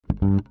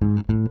Welcome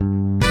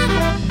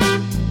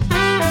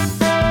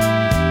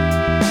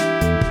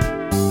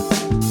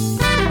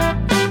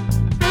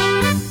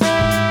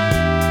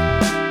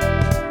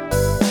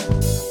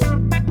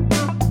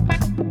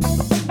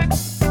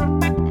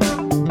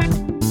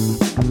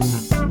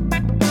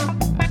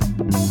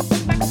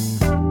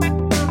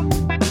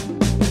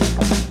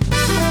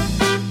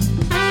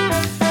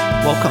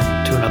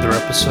to another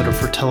episode of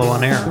Fratello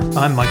on Air.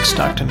 I'm Mike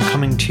Stockton,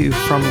 coming to you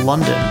from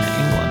London,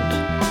 England.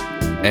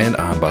 And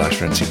I'm Balázs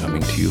Renzi,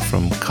 coming to you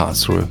from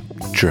Karlsruhe,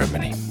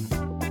 Germany.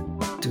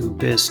 Du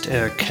bist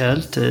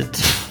erkältet.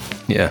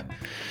 Yeah,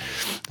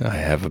 I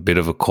have a bit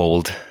of a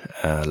cold.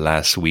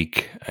 Last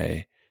week,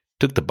 I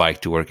took the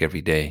bike to work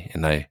every day,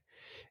 and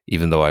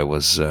even though I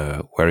was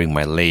wearing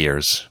my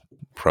layers,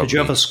 probably. Did you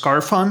have a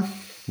scarf on?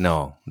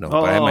 No,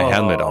 but I had my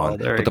helmet on.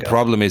 But the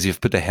problem is, if you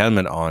put the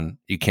helmet on,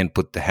 you can't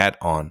put the hat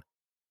on.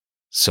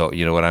 So,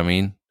 you know what I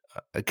mean?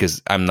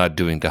 Because I'm not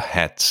doing the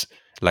hats,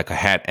 like a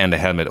hat and a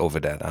helmet over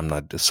that. I'm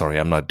not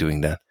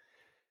doing that.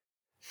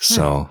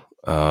 So,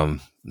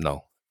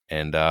 no.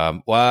 And,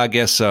 well, I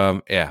guess,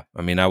 yeah.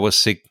 I mean, I was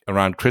sick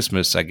around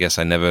Christmas. I guess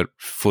I never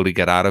fully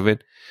got out of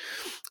it.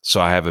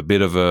 So I have a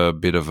bit of a,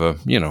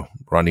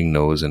 running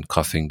nose and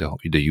coughing,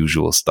 the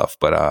usual stuff.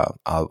 But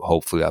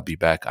hopefully I'll be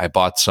back. I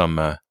bought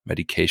some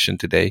medication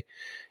today,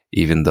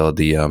 even though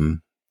the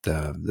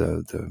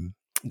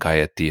guy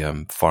at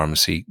the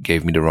pharmacy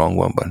gave me the wrong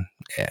one. But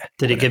yeah.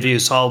 Did he give you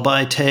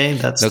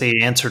Salbite? That's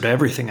the answer to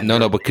everything.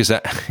 No, because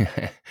I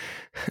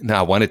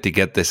wanted to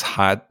get this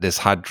hot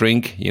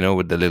drink,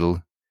 with the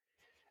little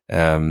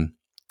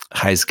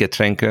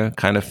Heißgetränke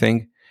kind of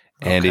thing.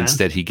 And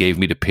instead he gave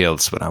me the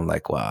pills, but I'm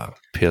like, wow,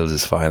 pills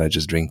is fine. I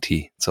just drink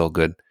tea. It's all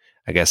good.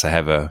 I guess I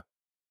have a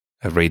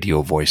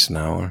radio voice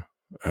now.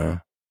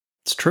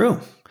 It's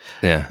true.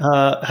 Yeah.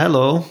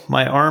 Hello,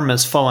 my arm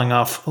is falling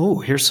off.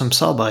 Oh, here's some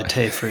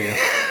Salbite for you.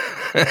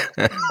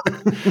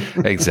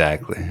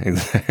 Exactly.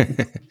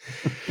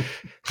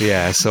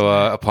 Yeah.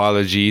 So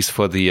apologies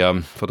for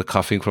the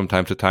coughing from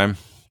time to time.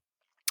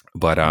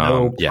 But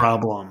no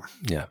problem.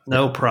 Yeah.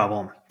 No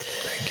problem.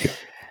 Thank you.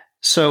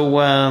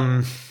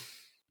 So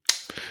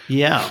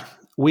yeah,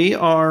 we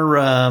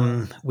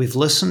are. We've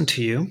listened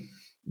to you.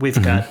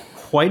 We've got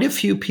quite a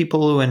few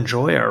people who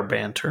enjoy our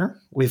banter.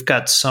 We've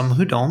got some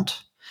who don't.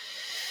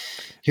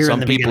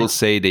 Some people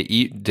say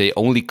they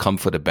only come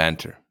for the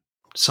banter.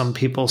 Some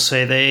people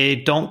say they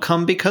don't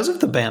come because of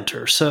the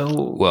banter.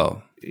 So,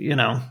 well,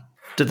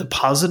 do the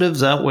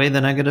positives outweigh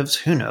the negatives?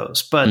 Who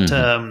knows? But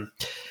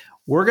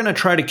we're going to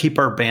try to keep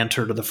our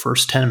banter to the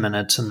first 10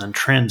 minutes and then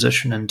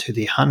transition into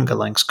the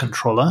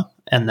Handgelenkskontrolle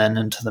and then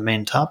into the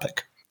main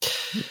topic.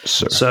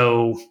 Sure.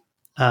 So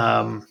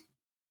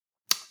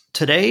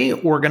today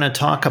we're going to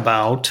talk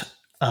about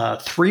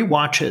 3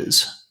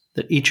 watches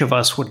that each of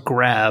us would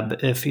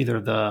grab if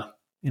either the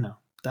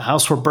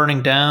house were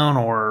burning down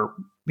or,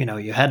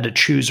 you had to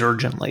choose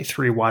urgently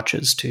 3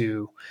 watches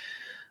to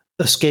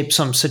escape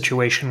some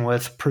situation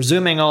with,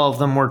 presuming all of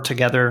them were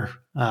together.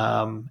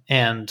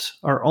 And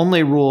our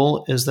only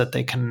rule is that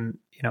they can,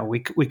 we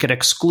could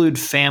exclude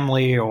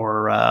family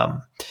or,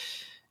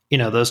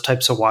 those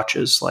types of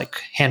watches like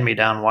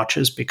hand-me-down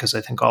watches, because I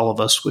think all of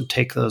us would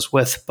take those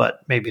with, but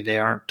maybe they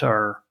aren't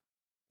our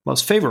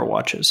most favorite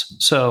watches.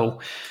 So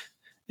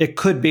it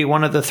could be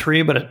one of the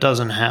 3, but it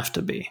doesn't have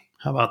to be.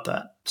 How about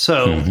that?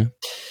 So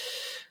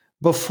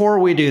before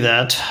we do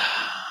that,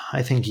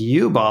 I think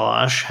you,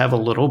 Balázs, have a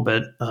little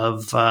bit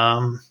of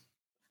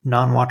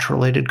non-watch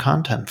related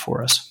content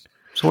for us.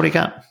 So what do you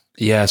got?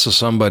 Yeah, so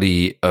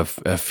somebody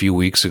a few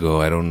weeks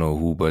ago, I don't know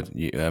who, but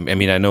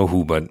I know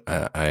who, but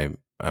I'm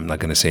not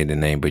going to say the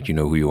name, but you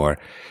know who you are,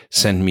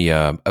 sent me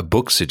a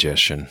book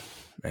suggestion.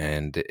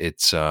 And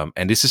it's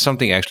and this is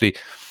something actually,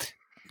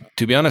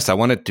 to be honest, I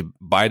wanted to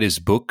buy this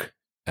book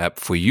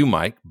for you,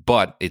 Mike,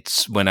 but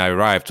it's when I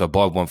arrived, I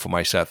bought one for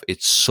myself.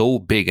 It's so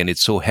big and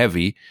it's so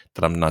heavy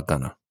that I'm not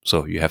gonna.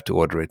 So you have to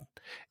order it.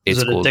 Is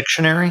it a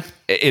dictionary?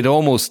 It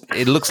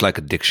looks like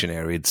a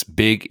dictionary. It's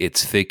big,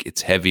 it's thick,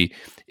 it's heavy.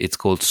 It's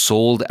called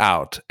Sold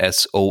Out,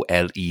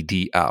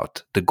 SOLED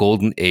out, The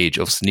Golden Age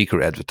of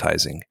Sneaker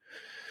Advertising.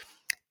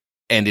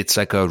 And it's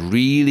like a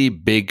really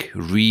big,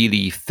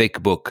 really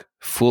thick book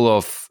full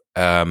of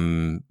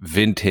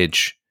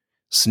vintage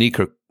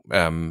sneaker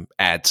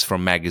ads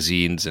from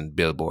magazines and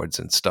billboards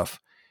and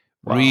stuff.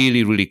 Wow.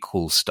 Really, really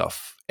cool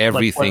stuff.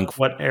 Everything. Like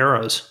what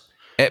eras?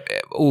 I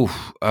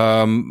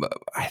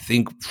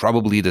think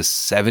probably the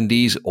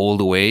 70s all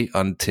the way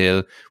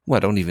until, I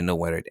don't even know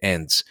where it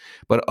ends.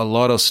 But a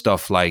lot of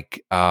stuff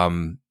like...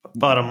 bottom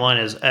line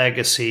is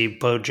Agassi,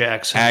 Bo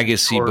Jackson.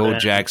 Bo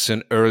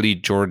Jackson, early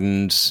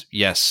Jordans.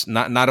 Yes,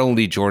 not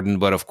only Jordan,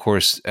 but of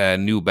course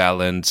New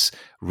Balance,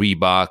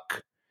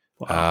 Reebok,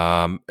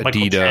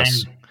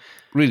 Adidas.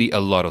 Really a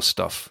lot of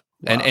stuff.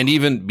 Wow. And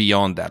even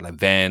beyond that, like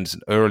Vans,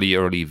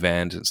 early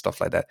Vans and stuff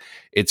like that.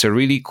 It's a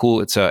really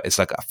cool. It's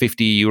like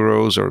 50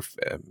 euros or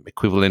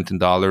equivalent in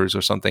dollars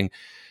or something.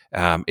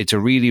 It's a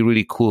really,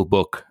 really cool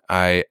book.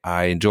 I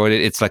enjoyed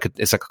it. It's like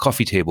a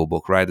coffee table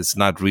book, right? It's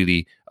not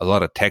really a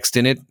lot of text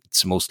in it.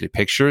 It's mostly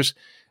pictures,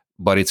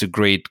 but it's a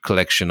great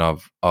collection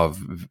of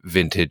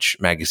vintage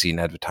magazine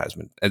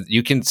advertisement.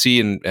 You can see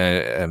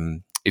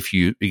if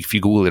you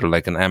Google it, or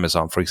like on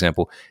Amazon, for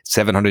example,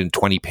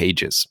 720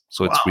 pages.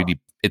 So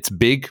it's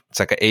big. It's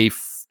like I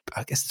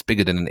guess it's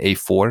bigger than an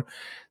A4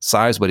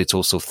 size, but it's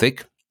also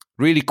thick.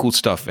 Really cool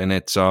stuff, and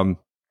it's kind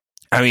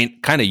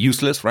of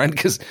useless, right?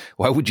 Because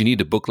why would you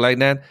need a book like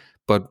that?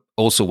 But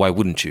also, why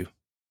wouldn't you?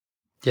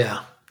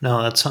 Yeah,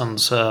 no, that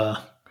sounds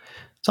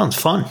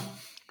fun.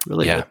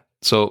 Really good.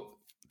 So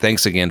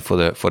thanks again for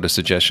the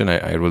suggestion.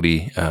 I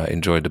really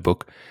enjoyed the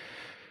book.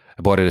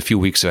 I bought it a few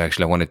weeks ago.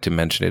 Actually, I wanted to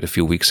mention it a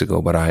few weeks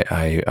ago, but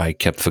I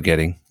kept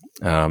forgetting.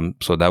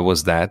 So that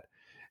was that.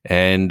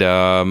 And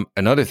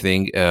another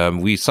thing,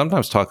 we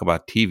sometimes talk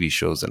about TV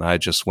shows, and I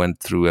just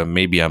went through,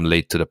 maybe I'm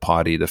late to the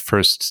party, the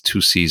first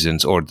 2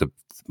 seasons, I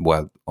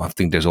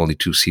think there's only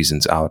 2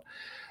 seasons out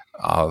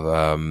of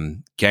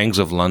Gangs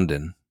of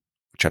London,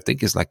 which I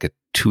think is like a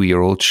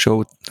 2-year-old show.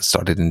 It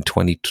started in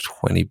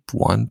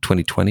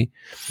 2020.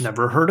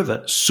 Never heard of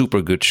it.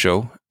 Super good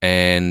show.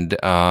 And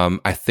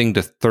I think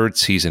the 3rd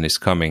season is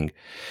coming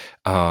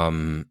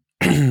soon,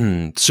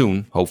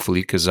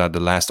 hopefully, because the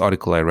last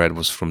article I read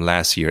was from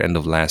last year, end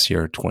of last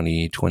year,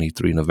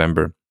 2023,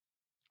 November.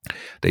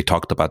 They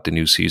talked about the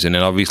new season,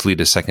 and obviously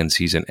the 2nd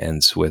season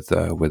ends with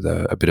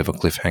a bit of a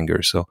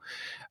cliffhanger. So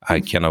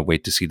I cannot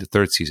wait to see the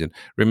 3rd season.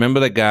 Remember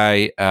the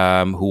guy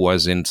who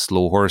was in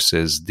Slow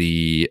Horses?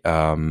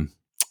 What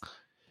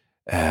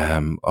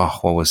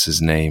was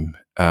his name?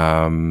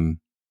 I'm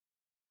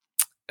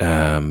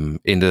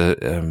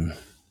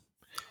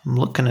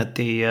looking at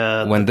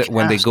when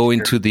they go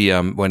into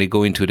when they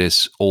go into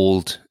this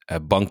old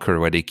bunker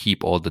where they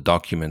keep all the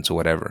documents or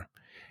whatever.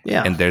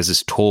 Yeah, and there's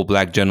this tall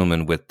black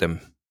gentleman with them.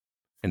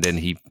 And then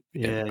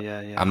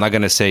I'm not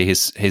going to say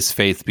his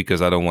faith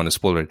because I don't want to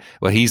spoil it.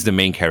 But he's the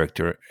main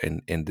character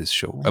in this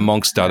show,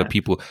 amongst other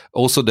people.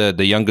 Also,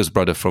 the youngest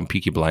brother from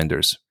Peaky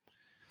Blinders.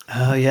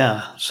 Oh,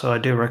 yeah. So I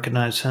do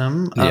recognize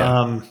him.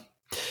 Yeah.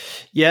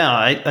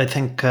 I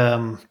think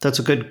that's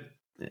a good,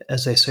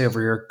 as they say over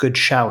here, good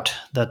shout.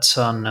 That's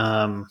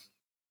on,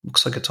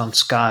 looks like it's on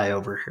Sky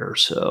over here.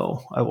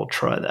 So I will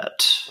try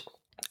that.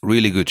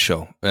 Really good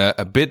show.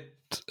 A bit,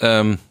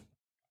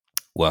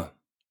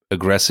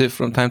 aggressive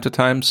from time to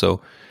time,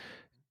 so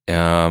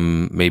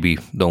maybe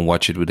don't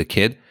watch it with a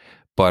kid,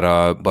 but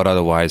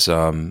otherwise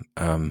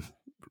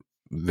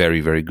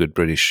very, very good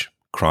British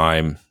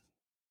crime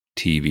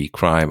TV.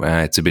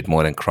 It's a bit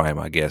more than crime,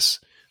 I guess.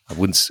 I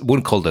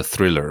wouldn't call it a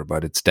thriller,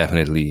 but it's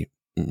definitely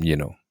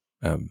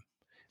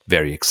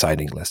very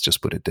exciting, let's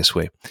just put it this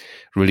way.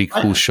 Really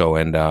cool show,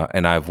 and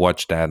I've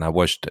watched that, and I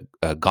watched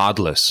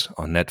Godless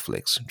on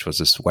Netflix, which was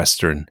this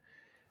Western.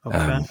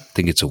 I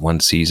think it's a 1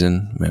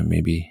 season,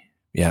 maybe.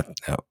 Yeah,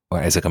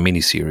 it's like a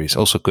mini series.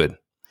 Also good.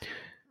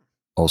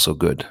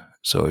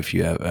 So if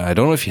you have, I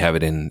don't know if you have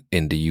it in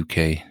the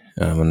UK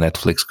on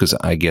Netflix, because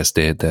I guess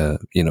they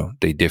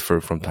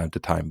differ from time to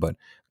time. But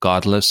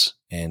Godless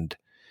and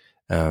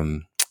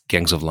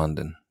Gangs of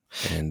London,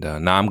 and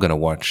now I'm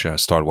gonna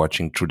start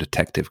watching True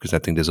Detective, because I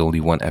think there's only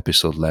 1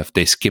 episode left.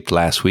 They skipped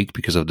last week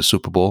because of the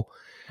Super Bowl.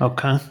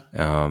 Okay.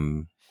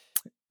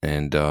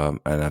 And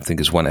I think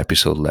there's 1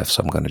 episode left,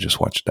 so I'm gonna just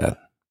watch that.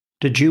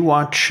 Did you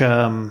watch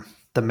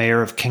The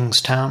Mayor of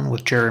Kingstown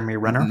with Jeremy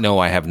Renner? No,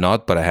 I have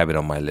not, but I have it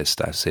on my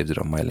list. I've saved it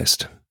on my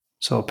list.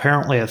 So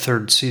apparently a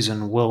 3rd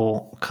season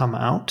will come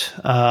out.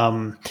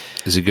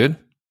 Is it good?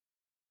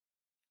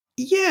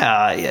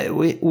 Yeah,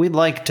 we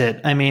liked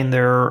it. I mean,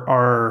 there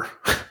are,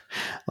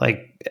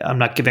 I'm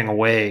not giving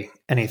away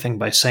anything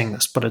by saying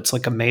this, but it's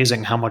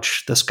amazing how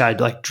much this guy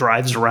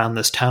drives around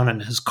this town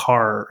in his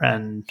car,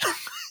 and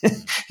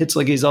it's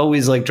like he's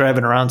always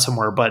driving around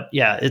somewhere. But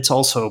yeah, it's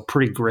also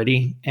pretty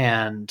gritty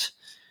and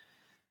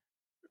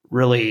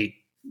really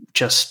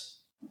just,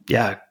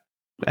 I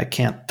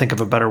can't think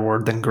of a better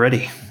word than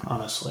gritty,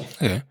 honestly.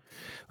 Okay.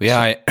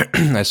 Yeah,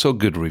 I saw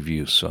good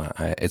reviews, so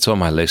it's on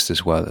my list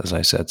as well, as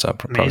I said. So I'm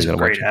probably going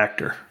to watch it. He's a great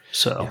actor.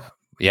 So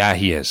yeah,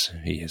 he is,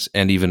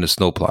 and even the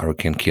snowplower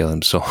can kill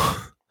him. So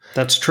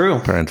that's true.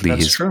 Apparently,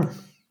 he's true.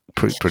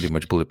 Pretty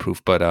much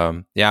bulletproof. But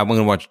I'm going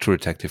to watch True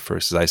Detective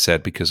first, as I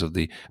said, because of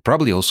the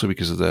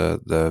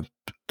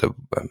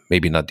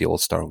maybe not the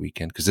All-Star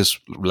weekend, because this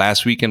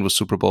last weekend was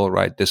Super Bowl,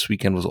 right? This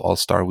weekend was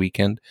All-Star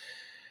weekend.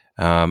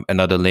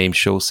 Another lame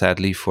show,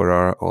 sadly,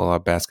 for all our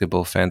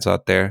basketball fans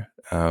out there.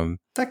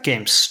 That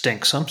game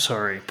stinks. I'm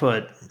sorry,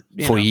 but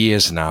for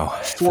years now,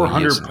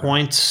 400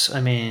 points. I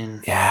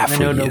mean, I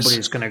know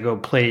nobody's going to go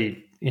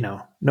play.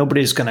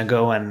 Nobody's going to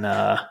go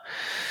and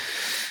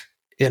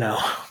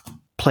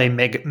play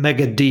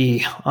Mega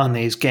D on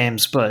these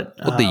games, but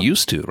they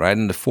used to, right,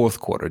 in the 4th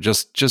quarter.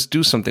 Just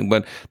do something.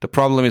 But the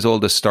problem is all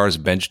the stars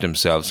bench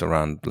themselves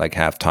around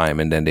halftime,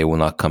 and then they will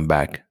not come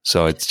back.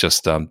 So it's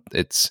just there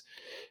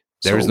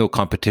is no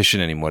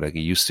competition anymore like it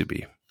used to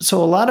be.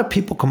 So a lot of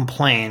people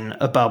complain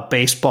about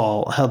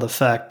baseball, how the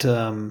fact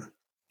the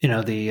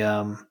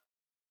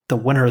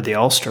winner of the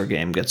All-Star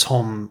game gets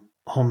home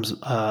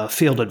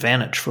field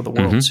advantage for the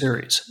World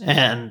Series,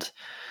 and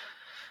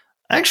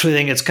I actually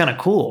think it's kind of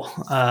cool.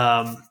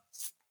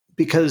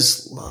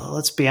 because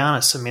let's be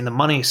honest, I mean, the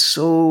money's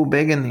so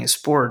big in these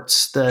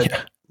sports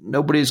that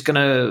nobody's going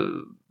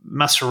to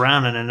mess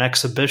around in an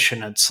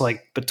exhibition. It's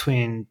like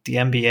between the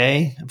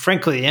NBA, and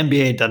frankly, the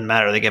NBA doesn't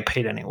matter. They get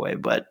paid anyway,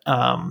 but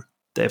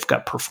they've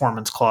got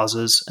performance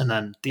clauses. And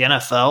then the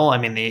NFL, I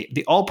mean,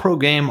 the all-pro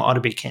game ought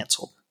to be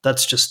canceled.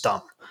 That's just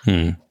dumb.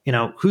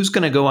 Who's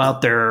going to go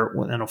out there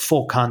in a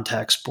full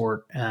contact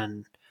sport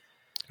and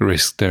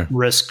risk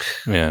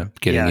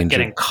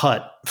getting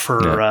cut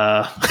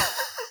for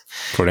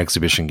for an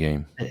exhibition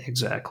game?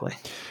 Exactly.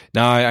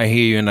 Now I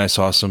hear you, and I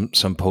saw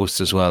some posts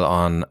as well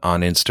on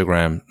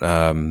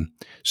Instagram.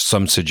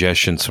 Some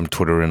suggestions from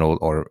Twitter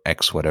or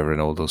X, whatever,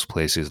 and all those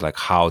places, like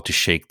how to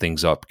shake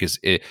things up. Because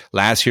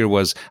last year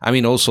was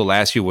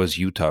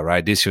Utah,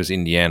 right? This year's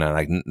Indiana.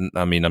 Like,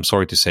 I mean, I'm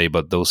sorry to say,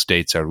 but those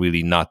states are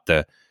really not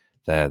the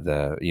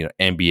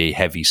NBA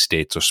heavy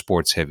states or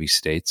sports heavy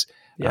states.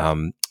 Yeah.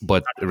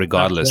 But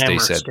regardless, they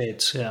said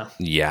states,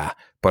 yeah.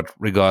 But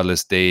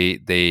regardless,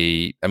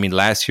 they I mean,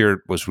 last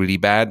year was really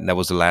bad, and that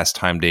was the last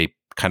time they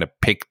kind of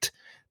picked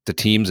the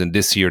teams. And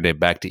this year they're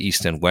back to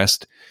East and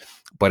West.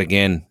 But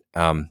again,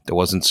 it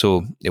wasn't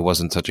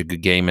such a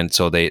good game, and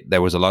so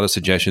there was a lot of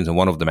suggestions, and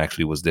one of them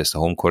actually was this: the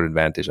home court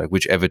advantage. Like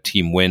whichever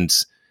team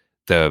wins,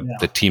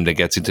 the team that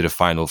gets into the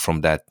final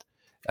from that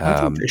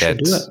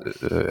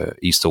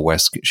East or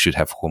West should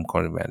have home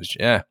court advantage.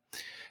 Yeah,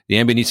 the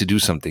NBA needs to do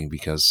something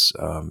because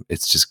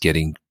it's just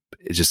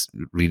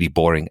really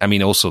boring. I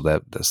mean, also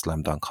the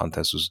slam dunk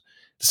contest was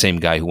the same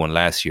guy who won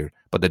last year,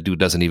 but the dude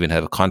doesn't even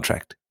have a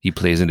contract. He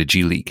plays in the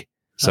G League.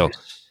 So,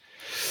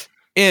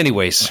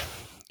 anyways,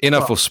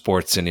 enough of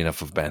sports and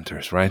enough of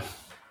banters, right?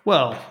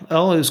 Well,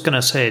 all I was going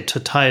to say, to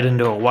tie it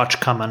into a watch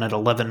comment at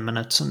 11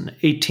 minutes and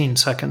 18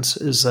 seconds,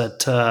 is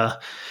that,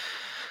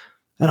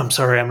 and I'm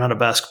sorry, I'm not a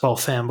basketball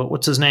fan, but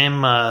what's his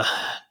name?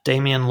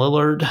 Damian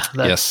Lillard?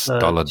 Yes,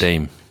 Dollar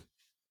Dame.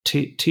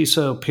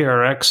 Tissot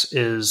PRX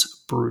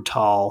is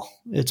brutal.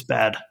 It's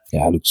bad.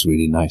 Yeah, it looks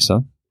really nice,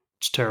 huh?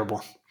 It's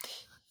terrible.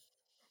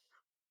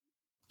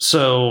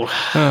 So,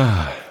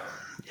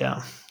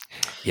 yeah.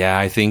 Yeah,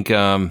 I think,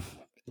 I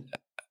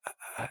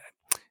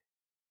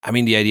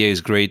mean, the idea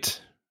is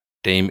great.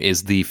 Dame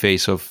is the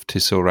face of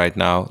Tissot right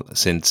now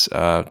since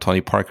Tony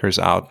Parker's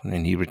out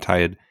and he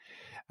retired.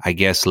 I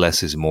guess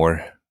less is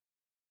more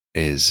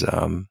is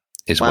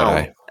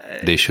what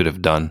they should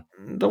have done.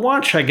 The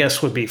watch, I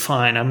guess, would be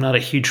fine. I'm not a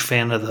huge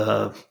fan of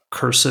the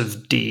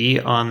cursive D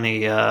on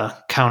the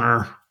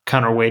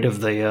counterweight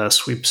of the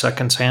sweep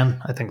seconds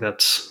hand. I think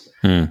that's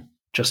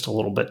just a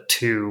little bit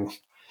too,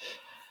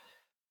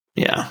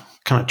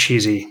 kind of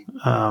cheesy.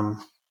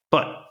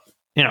 But,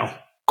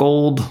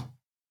 gold,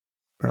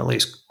 or at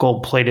least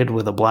gold plated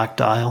with a black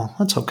dial,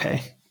 that's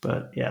okay.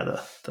 But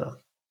yeah,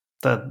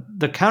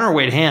 the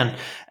counterweight hand,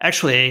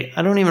 actually,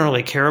 I don't even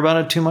really care about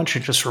it too much.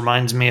 It just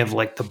reminds me of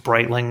like the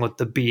Breitling with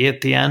the B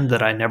at the end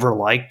that I never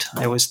liked.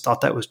 I always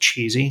thought that was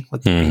cheesy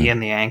with the B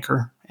and the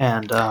anchor.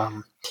 And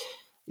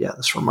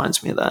this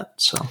reminds me of that.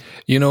 So,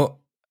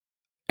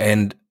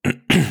 and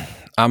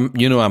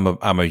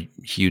I'm a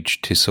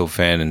huge Tissot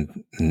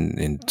fan,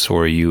 and so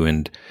are you.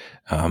 And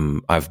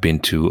I've been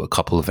to a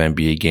couple of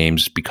NBA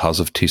games because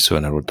of Tissot,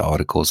 and I wrote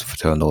articles for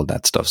Fratello and all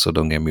that stuff. So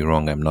don't get me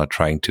wrong, I'm not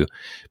trying to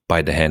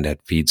bite the hand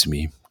that feeds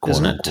me.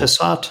 Isn't it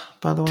Tissot,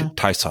 by the way?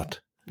 Tissot.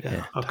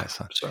 Yeah. Okay.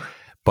 Tissot. Sorry.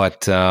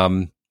 But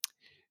I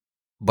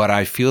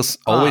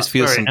always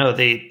feel. Sorry, no,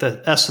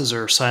 the S's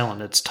are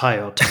silent. It's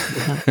Tayot.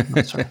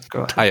 Sorry,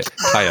 go ahead.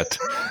 Tayot.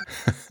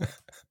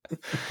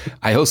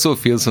 I also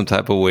feel some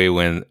type of way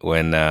when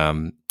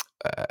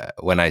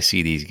I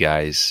see these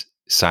guys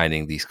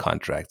signing these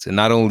contracts, and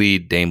not only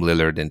Dame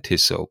Lillard and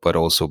Tissot, but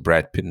also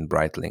Brad Pitt and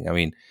Breitling. I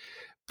mean,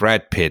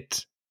 Brad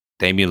Pitt,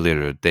 Damian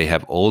Lillard, they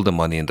have all the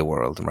money in the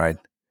world, right?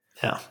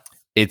 Yeah.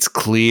 It's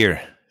clear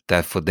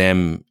that for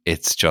them,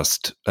 it's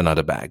just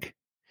another bag.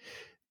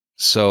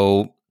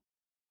 So,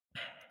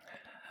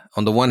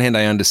 on the one hand,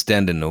 I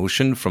understand the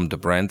notion from the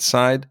brand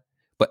side,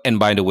 and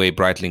by the way,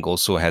 Breitling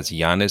also has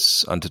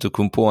Giannis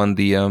Antetokounmpo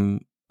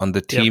on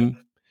the team. Yep.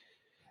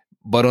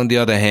 But on the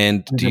other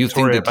hand, do you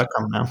think that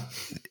Beckham now?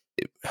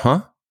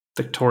 Huh?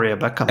 Victoria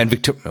Beckham. And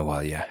Victoria,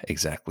 well, yeah,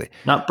 exactly.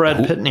 Not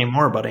Brad Pitt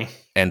anymore, buddy.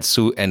 And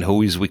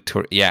who is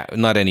Victoria? Yeah,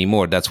 not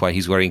anymore. That's why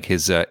he's wearing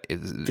his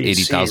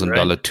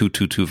 $80,000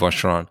 222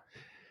 Vacheron.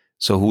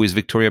 So who is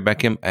Victoria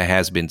Beckham? A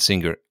has-been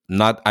singer.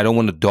 I don't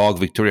want to dog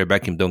Victoria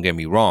Beckham, don't get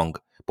me wrong,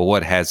 but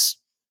what has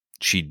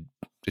she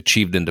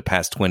achieved in the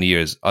past 20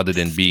 years other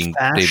than being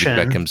David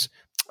Beckham's?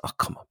 Oh,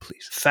 come on,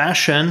 please.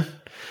 Fashion.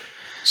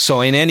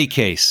 So in any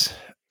case,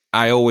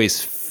 I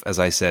always, as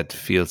I said,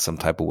 feel some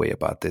type of way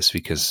about this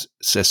because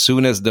as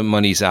soon as the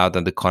money's out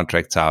and the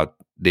contract's out,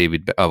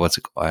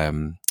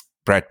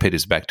 Brad Pitt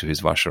is back to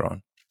his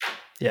Vacheron.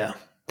 Yeah.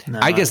 No,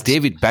 I guess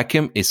David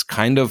Beckham is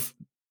kind of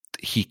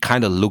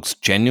looks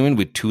genuine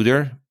with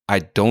Tudor. I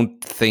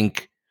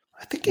think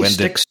he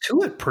sticks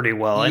to it pretty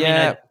well.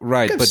 Yeah,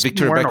 right. But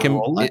Victoria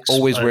Beckham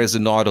always wears a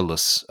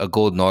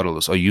gold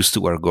Nautilus, or used to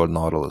wear a gold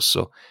Nautilus.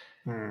 So,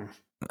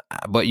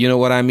 but you know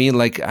what I mean?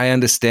 Like, I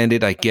understand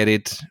it. I get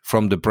it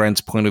from the brand's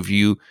point of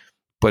view.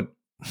 but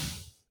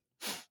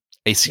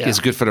it's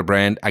good for the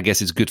brand. I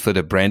guess it's good for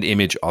the brand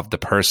image of the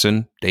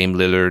person, Dame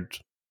Lillard,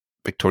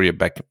 Victoria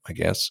Beckham, I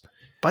guess.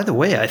 By the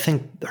way, I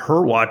think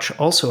her watch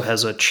also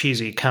has a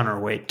cheesy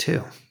counterweight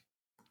too.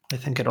 I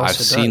think it also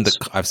does.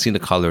 I've seen the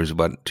colors,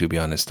 but to be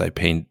honest, I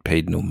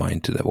paid no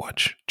mind to the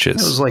watch. It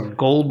was like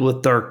gold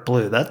with dark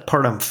blue. That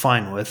part I'm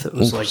fine with. It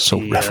was so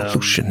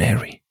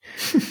revolutionary.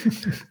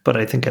 But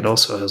I think it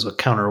also has a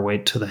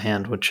counterweight to the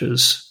hand, which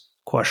is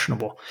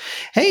questionable.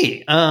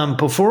 Hey,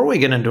 before we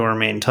get into our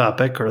main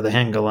topic, or the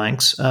hand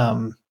galanks,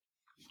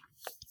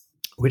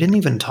 we didn't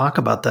even talk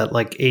about that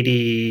like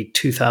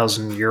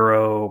 82,000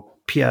 euro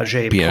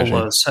Piaget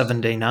Polo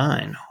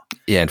 7-day-9.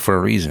 Yeah, and for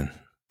a reason.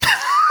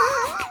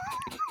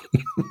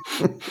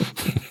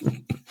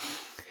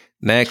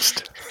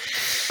 Next.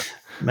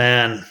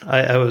 Man,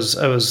 I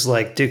was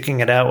like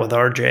duking it out with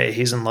RJ.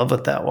 He's in love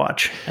with that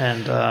watch,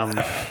 and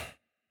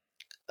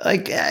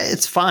like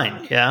it's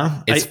fine.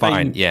 Yeah, it's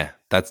fine. Yeah,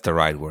 that's the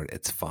right word.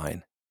 It's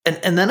fine.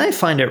 And then I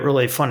find it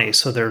really funny.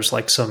 So there's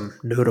like some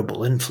notable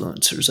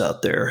influencers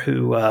out there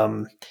who,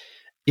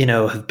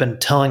 have been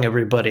telling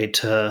everybody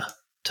to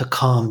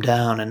calm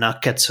down and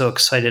not get so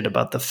excited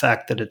about the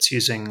fact that it's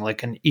using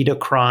like an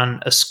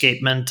Edochron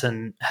escapement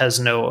and has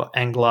no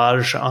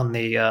anglage on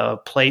the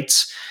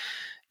plates.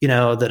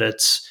 That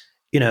it's,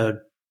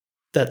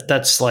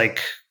 that's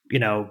like,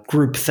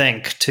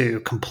 groupthink to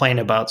complain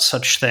about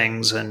such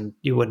things, and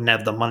you wouldn't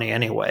have the money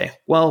anyway.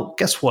 Well,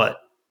 guess what?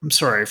 I'm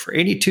sorry, for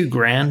 82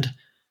 grand,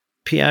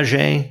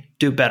 Piaget,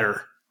 do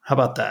better. How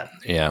about that?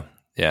 Yeah.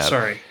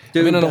 Sorry.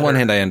 I mean, on the one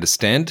hand, I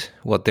understand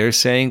what they're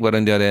saying, but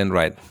on the other hand,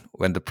 right,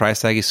 when the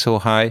price tag is so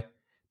high,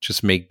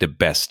 just make the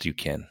best you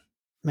can.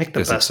 Make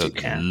the best you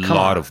can. A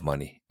lot of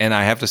money. And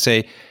I have to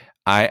say,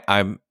 I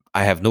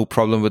have no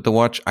problem with the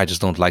watch. I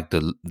just don't like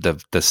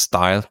the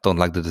style, don't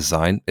like the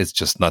design. It's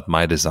just not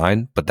my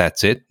design, but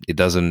that's it. It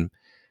doesn't,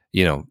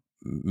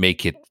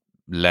 make it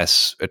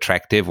less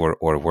attractive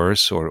or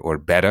worse or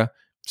better.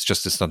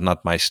 It's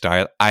not my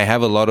style. I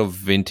have a lot of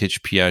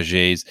vintage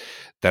Piagets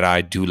that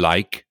I do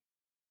like.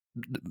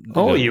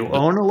 You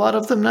own a lot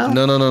of them now?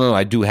 No.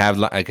 I do have,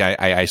 like,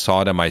 I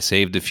saw them. I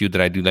saved a few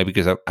that I do like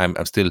because I'm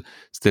still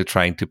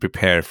trying to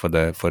prepare for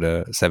the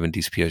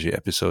 70s Piaget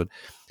episode.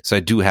 So I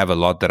do have a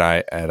lot that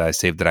I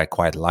saved that I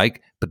quite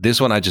like, but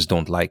this one I just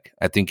don't like.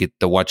 I think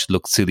the watch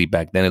looked silly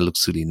back then. It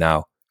looks silly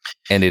now,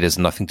 and it has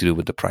nothing to do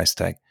with the price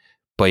tag.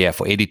 But yeah,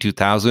 for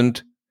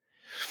 82,000,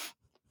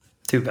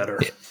 do better.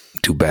 Yeah,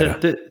 do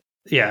better.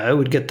 I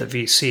would get the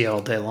VC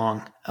all day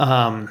long.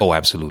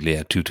 Absolutely.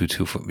 Yeah,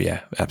 222.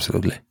 Yeah,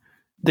 absolutely.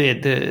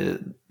 The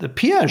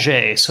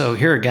Piaget. So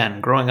here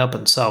again, growing up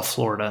in South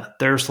Florida,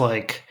 there's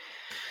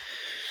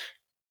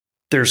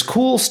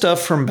cool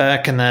stuff from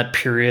back in that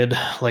period,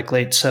 like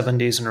late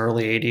 70s and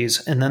early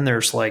 80s. And then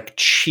there's like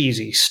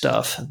cheesy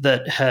stuff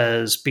that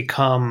has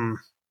become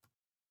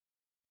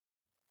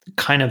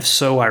kind of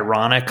so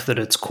ironic that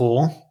it's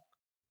cool.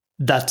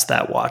 That's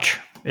that watch.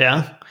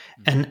 Yeah.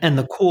 And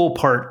the cool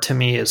part to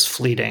me is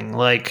fleeting.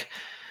 Like,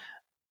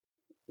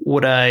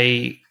 would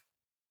I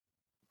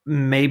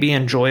maybe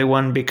enjoy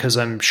one because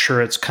I'm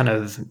sure it's kind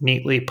of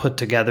neatly put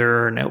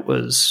together and it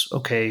was,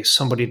 okay,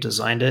 somebody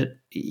designed it?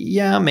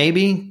 Yeah,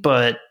 maybe,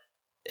 but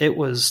it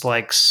was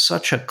like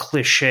such a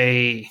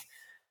cliche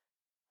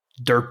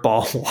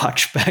dirtball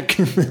watch back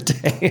in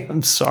the day.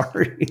 I'm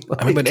sorry.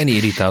 But any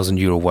 80,000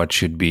 euro watch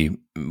should be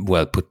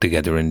well put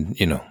together and,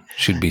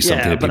 should be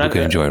something that people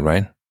can enjoy,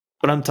 right?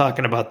 But I'm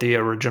talking about the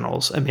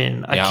originals. I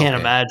mean, I can't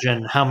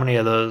imagine how many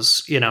of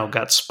those,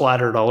 got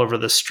splattered all over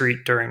the street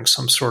during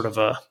some sort of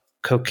a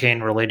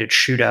cocaine-related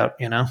shootout,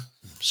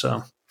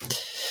 So,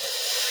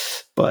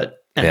 but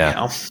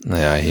anyhow.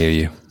 Yeah, I hear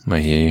you.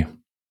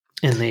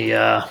 In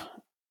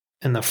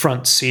the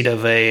front seat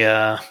of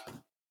a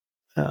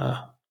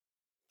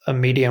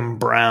medium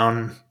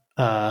brown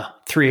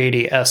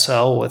 380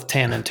 SL with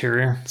tan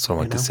interior. So I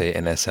want to say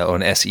an SL or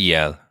an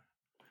SEL.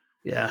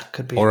 Yeah,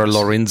 could be. Or a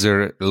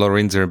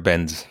Lorenzer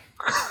Benz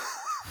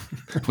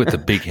with the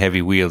big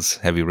heavy wheels,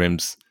 heavy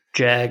rims.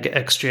 Jag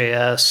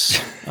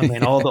XJS. I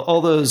mean,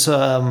 all those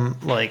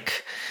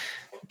like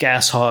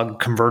gas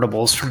hog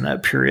convertibles from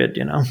that period,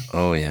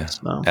 Oh yeah,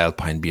 so.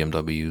 Alpine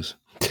BMWs.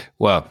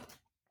 Well,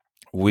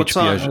 which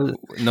Piaget?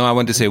 No, I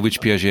want to say,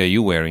 which Piaget are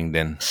you wearing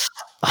then?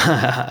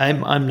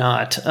 I'm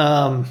not.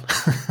 I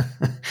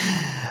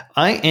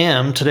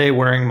am today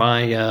wearing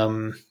my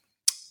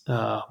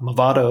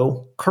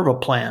Movado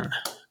Curvaplan.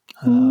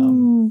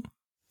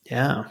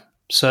 Yeah.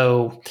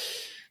 So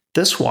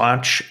this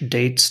watch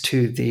dates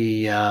to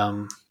the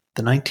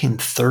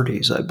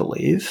 1930s, I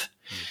believe.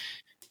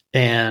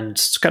 And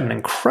it's got an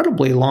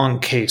incredibly long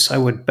case. I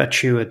would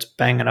bet you it's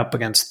banging up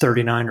against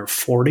 39 or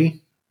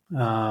 40,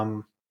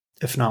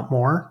 if not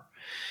more.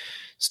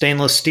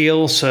 Stainless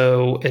steel,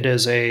 so it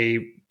is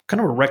a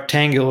kind of a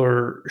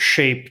rectangular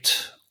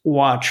shaped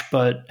watch,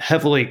 but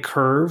heavily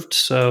curved.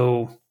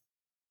 So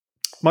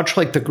much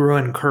like the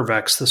Gruen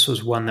Curvex, this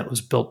was one that was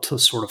built to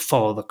sort of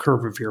follow the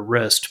curve of your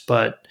wrist.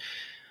 But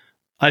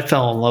I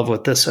fell in love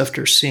with this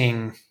after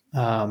seeing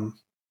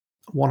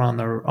one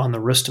on the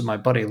wrist of my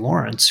buddy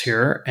Lawrence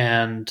here,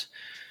 and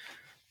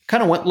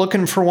kind of went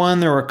looking for one.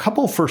 There were a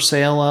couple for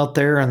sale out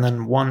there, and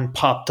then one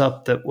popped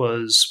up that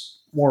was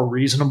more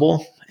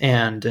reasonable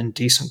and in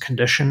decent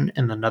condition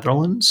in the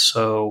Netherlands.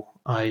 So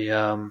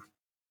I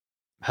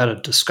had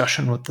a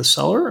discussion with the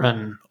seller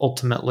and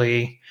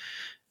ultimately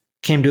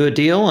came to a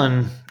deal,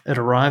 and it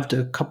arrived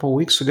a couple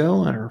weeks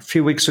ago or a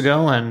few weeks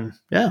ago. And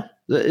yeah,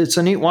 it's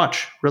a neat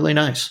watch. Really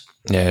nice.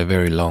 Yeah,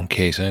 very long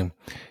case.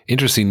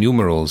 Interesting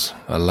numerals.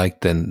 I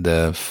like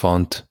the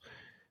font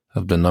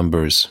of the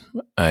numbers.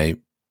 I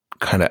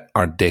kind of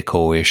Art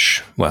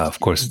Deco-ish. Well,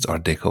 of course it's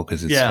Art Deco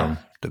because it's from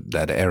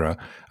that era.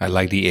 I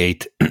like the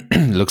 8.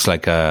 Looks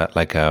like a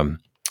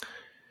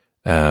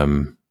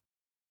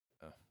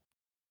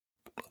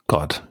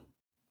God,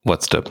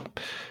 what's the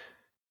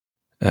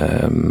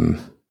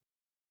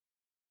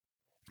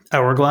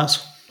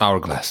hourglass?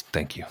 Hourglass.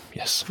 Thank you.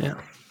 Yes. Yeah.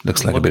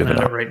 Looks like a bit of an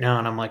hourglass right now,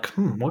 and I'm like,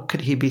 what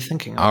could he be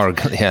thinking of?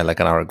 Yeah, like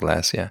an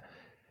hourglass. Yeah,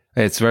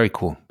 it's very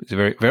cool. It's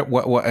very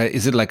what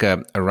is it, like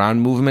a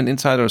round movement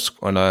inside or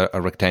a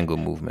rectangle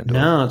movement?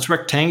 No, it's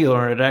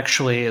rectangular. It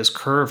actually is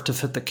curved to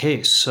fit the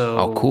case. So,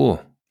 oh,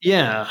 cool.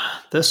 Yeah,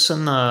 this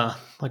and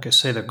like I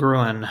say, the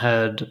Gruen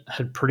had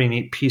pretty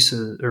neat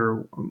pieces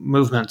or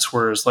movements.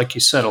 Whereas, like you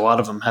said, a lot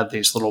of them have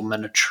these little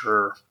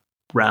miniature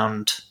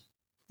round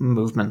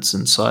movements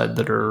inside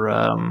that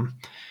are.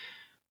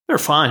 They're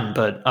fine,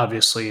 but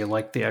obviously you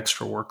like the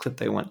extra work that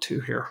they went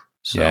to here.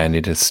 So. Yeah, and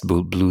it has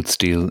blued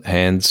steel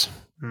hands.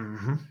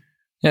 Mm-hmm.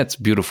 Yeah, it's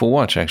a beautiful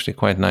watch, actually,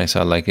 quite nice.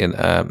 I like it,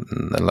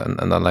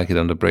 and I like it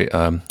on the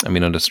on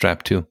the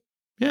strap too.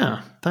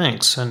 Yeah,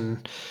 thanks.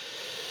 And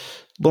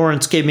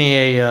Lawrence gave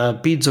me a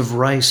Beads of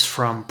Rice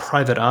from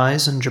Private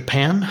Eyes in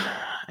Japan,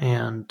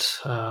 and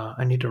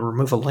I need to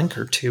remove a link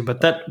or two,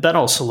 but that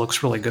also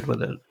looks really good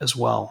with it as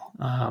well.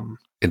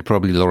 And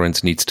probably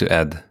Lawrence needs to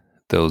add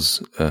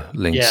those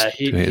links. Yeah,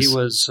 he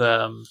was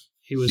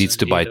needs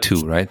to buy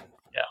 2, right?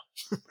 Yeah,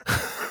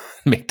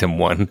 make them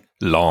one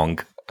long.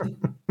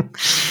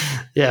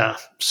 Yeah.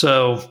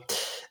 So,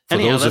 for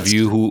those of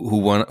you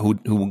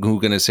who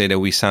gonna say that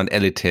we sound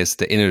elitist,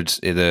 the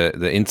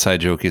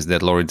inside joke is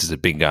that Lawrence is a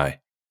big guy.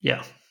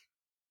 Yeah.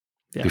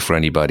 Before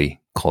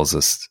anybody calls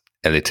us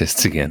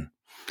elitists again,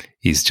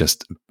 he's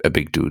just a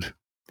big dude.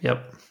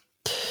 Yep.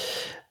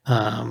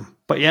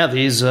 But yeah,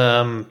 these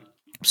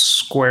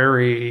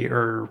squarey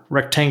or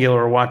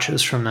rectangular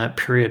watches from that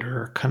period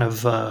are kind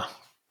of a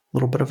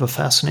little bit of a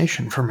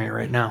fascination for me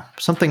right now.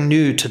 Something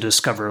new to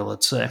discover,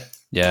 let's say.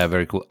 Yeah,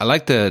 very cool. I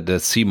like the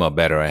CIMA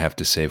better, I have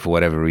to say, for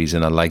whatever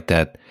reason. I like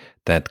that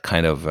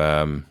kind of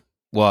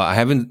well, I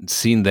haven't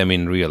seen them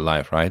in real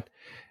life, right?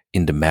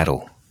 In the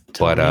metal.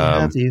 But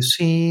have you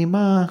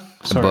CIMA?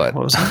 Sorry, what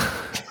was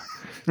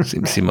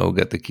that? CIMA who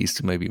got the keys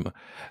to my Beamer.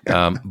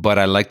 But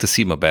I like the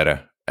CIMA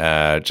better.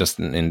 Just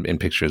in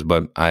pictures,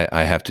 but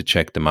I have to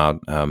check them out.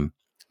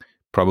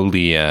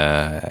 Probably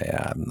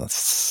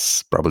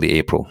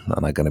April.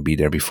 I'm not going to be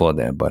there before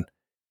then, but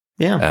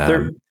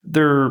yeah,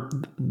 the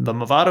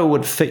Movado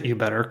would fit you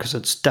better because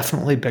it's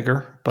definitely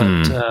bigger.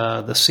 But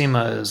the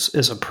CIMA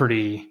is a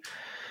pretty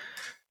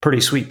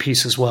sweet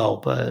piece as well.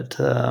 But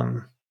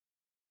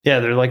yeah,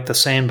 they're like the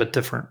same but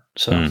different.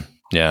 So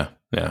yeah.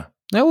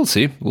 We'll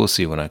see. We'll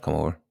see when I come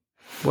over.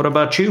 What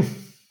about you?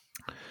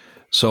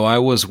 So I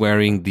was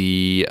wearing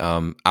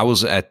I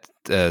was at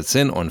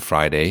Sin on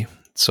Friday,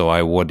 so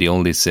I wore the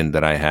only Sin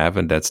that I have,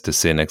 and that's the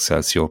Sin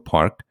Excelsior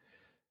Park.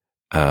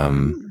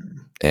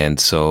 And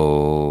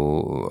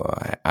so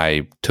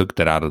I took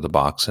that out of the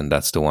box, and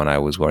that's the one I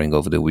was wearing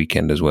over the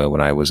weekend as well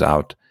when I was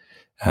out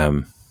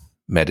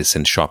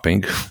medicine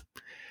shopping.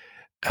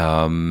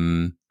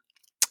 It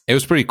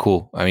was pretty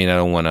cool. I mean, I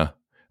don't want to.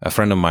 A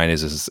friend of mine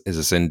is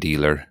a Sin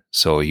dealer,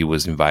 so he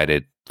was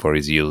invited for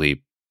his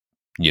yearly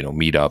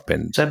meet up.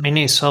 And does that mean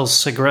he sells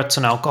cigarettes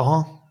and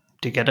alcohol?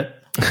 Do you get it?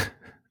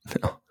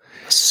 No.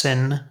 A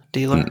Sin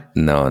dealer?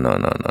 No.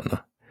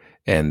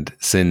 And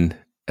Sin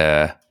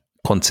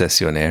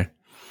concessionaire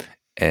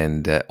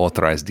and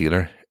authorized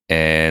dealer,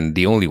 and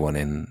the only one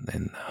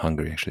in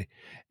Hungary, actually.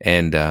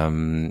 And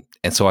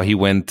so he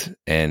went,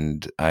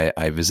 and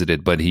I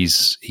visited, but he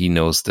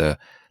knows the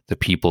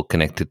people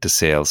connected to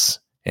sales.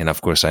 And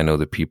of course, I know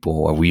the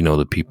people, or we know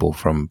the people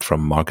from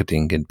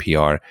marketing and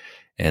PR.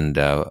 And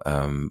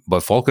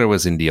but Volker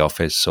was in the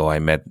office, so I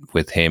met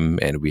with him,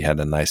 and we had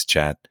a nice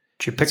chat.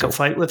 Did you pick a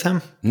fight with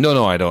him?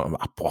 No, I don't.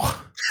 I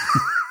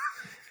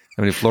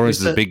mean, if Lawrence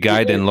is a big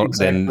guy, then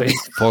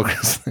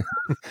Volker's.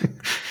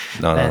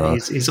 No.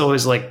 He's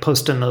always like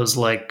posting those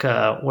what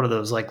are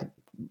those, like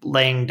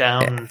laying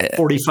down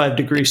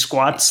 45-degree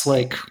squats?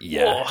 Like,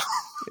 yeah,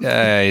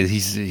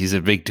 he's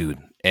a big dude.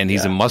 And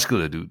he's a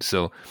muscular dude.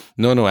 So,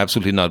 no,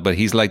 absolutely not. But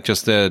he's like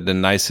just the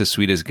nicest,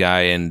 sweetest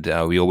guy. And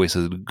we always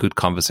had a good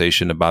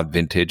conversation about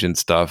vintage and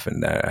stuff.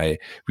 And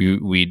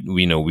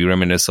we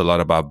reminisce a lot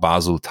about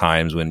Basel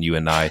times when you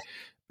and I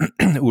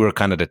we were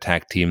kind of the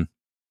tag team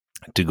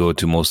to go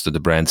to most of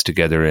the brands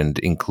together, and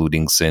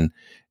including Sin.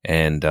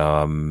 And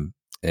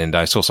and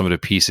I saw some of the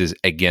pieces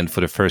again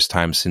for the first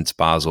time since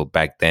Basel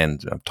back then.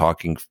 I'm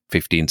talking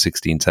 15,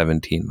 16,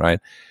 17, right?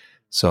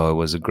 So it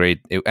was a great,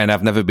 and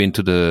I've never been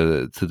to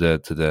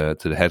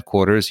the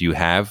headquarters. You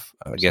have,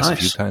 I guess, nice.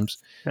 A few times.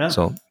 Yeah.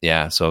 So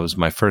so it was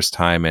my first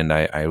time, and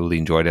I really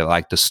enjoyed it. I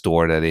like the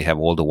store that they have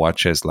all the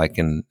watches. Like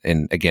in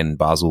again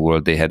Basel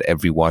World, they had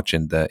every watch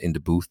in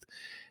the booth,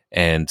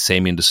 and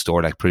same in the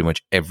store. Like pretty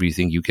much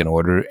everything you can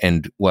order.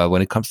 And well,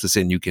 when it comes to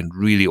Sin, you can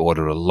really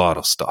order a lot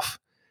of stuff,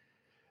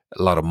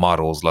 a lot of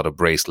models, a lot of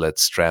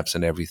bracelets, straps,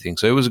 and everything.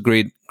 So it was a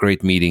great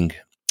meeting,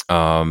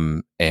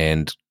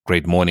 and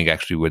great morning.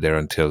 Actually, we're there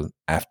until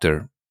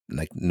after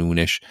like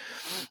noonish,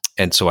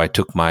 and so I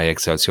took my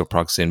Excelsior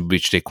Proxim,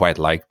 which they quite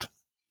liked.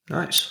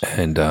 Nice.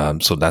 And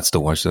so that's the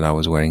watch that I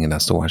was wearing, and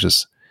that's the watch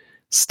that's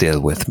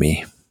still with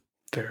me.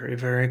 Very,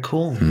 very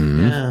cool.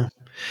 Mm-hmm. Yeah.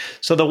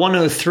 So the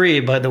 103,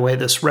 by the way,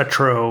 this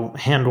retro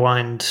hand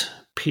wind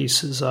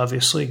piece has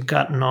obviously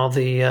gotten all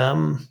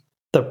the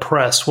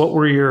press. What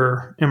were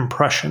your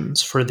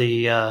impressions for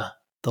the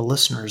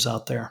listeners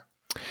out there?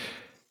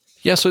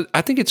 Yeah, so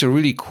I think it's a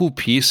really cool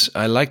piece.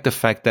 I like the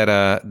fact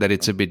that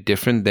it's a bit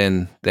different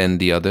than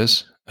the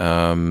others.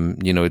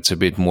 It's a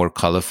bit more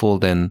colorful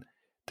than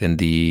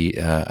the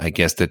I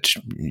guess that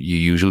you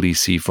usually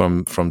see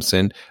from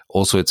Sin.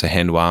 Also, it's a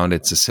hand wound.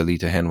 It's a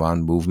Sellita hand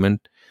wound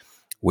movement,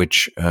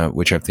 which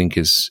I think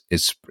is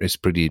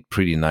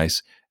pretty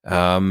nice.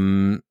 I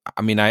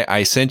mean,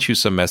 I sent you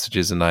some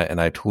messages, and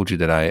I told you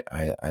that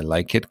I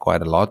like it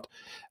quite a lot.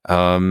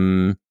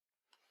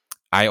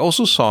 I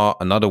also saw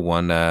another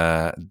one.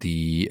 There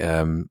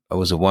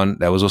was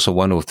also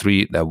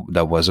 103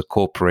 that was a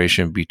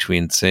cooperation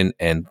between Sin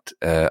and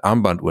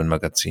Armbanduhren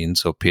Magazin,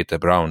 so Peter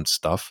Braun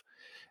stuff.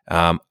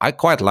 I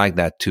quite like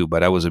that too, but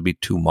that was a bit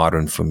too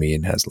modern for me.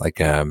 It has like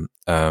a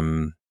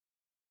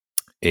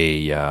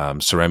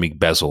ceramic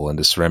bezel, and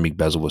the ceramic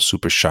bezel was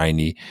super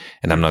shiny,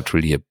 and I'm not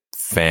really a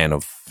fan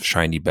of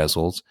shiny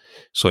bezels.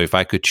 So if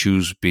I could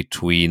choose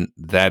between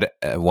that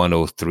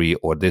 103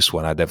 or this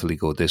one, I'd definitely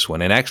go this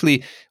one. And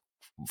actually,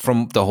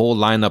 from the whole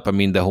lineup, I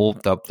mean, the whole,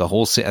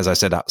 as I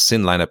said,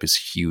 Sin lineup is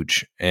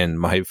huge, and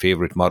my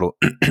favorite model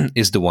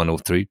is the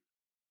 103.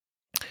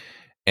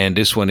 And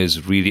this one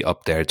is really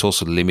up there. It's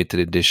also limited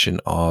edition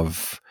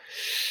of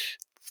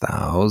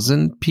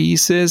 1,000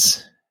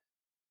 pieces,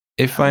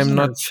 if I'm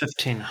not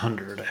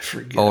 1,500, I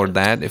forget. Or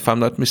that, if I'm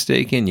not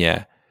mistaken,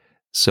 yeah.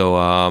 So,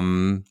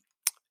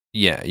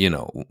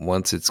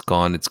 once it's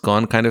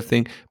gone kind of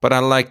thing. But I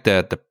like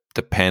the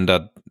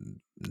panda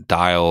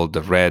dial,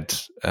 the red,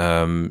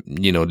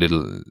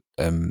 little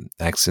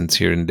accents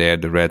here and there,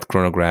 the red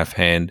chronograph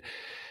hand.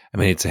 I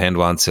mean, it's a hand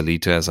wound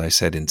Sellita, as I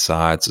said,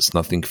 inside. So it's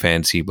nothing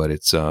fancy, but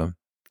it's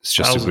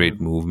just a great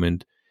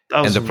movement.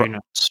 1,000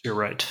 units, you're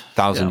right.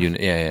 1,000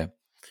 units, yeah.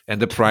 And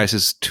the price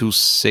is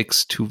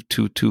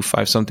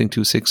 2.6 something,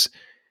 2.6.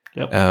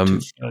 Yep,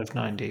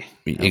 2,590.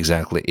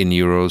 Exactly, in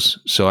euros.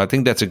 So I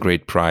think that's a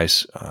great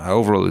price.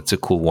 Overall, it's a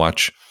cool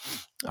watch.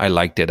 I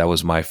liked it. That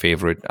was my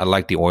favorite. I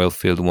like the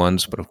oil-filled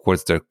ones, but of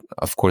course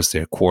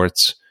they're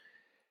quartz.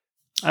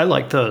 I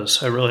like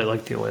those. I really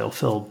like the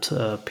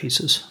oil-filled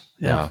pieces.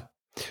 Yeah,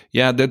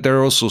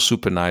 they're also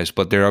super nice,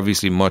 but they're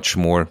obviously much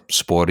more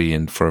sporty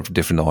and for a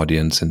different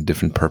audience and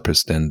different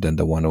purpose than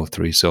the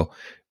 103. So,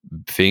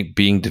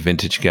 being the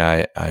vintage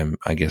guy,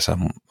 I guess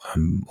I'm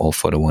all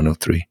for the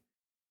 103.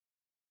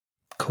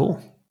 Cool.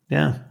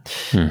 Yeah.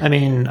 I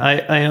mean,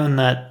 I own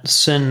that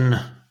Sin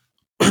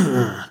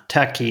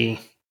tacky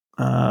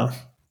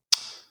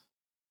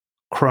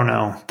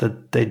chrono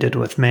that they did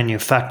with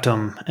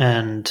Manufactum,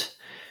 and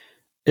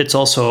it's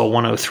also a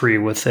 103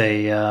 with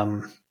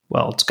a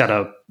it's got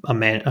a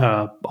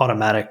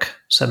automatic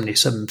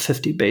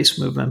 7750 base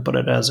movement, but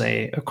it has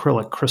a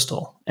acrylic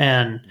crystal.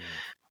 And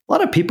a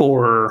lot of people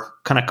were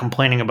kind of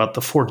complaining about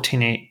the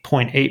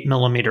 14.8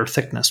 millimeter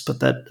thickness,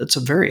 but it's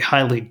a very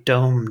highly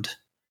domed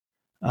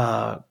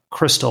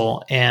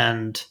crystal.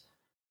 And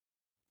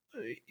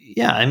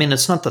yeah, I mean,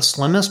 it's not the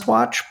slimmest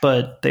watch,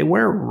 but they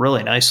wear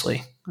really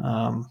nicely.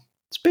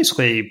 It's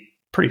basically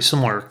pretty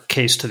similar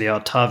case to the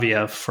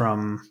Altavia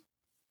from,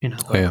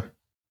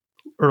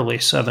 early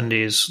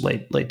 70s,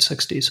 late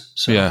 60s.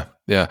 So.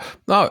 Yeah.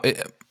 No,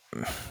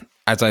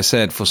 as I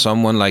said, for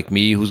someone like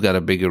me who's got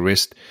a bigger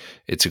wrist,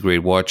 it's a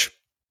great watch,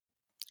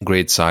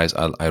 great size.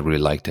 I really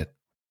liked it.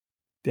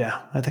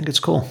 Yeah, I think it's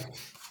cool.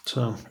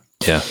 So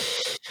yeah.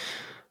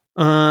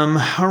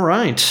 All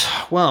right.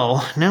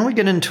 Well, now we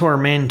get into our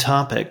main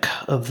topic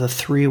of the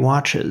 3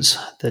 watches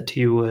that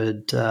you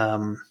would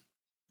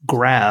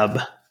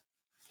grab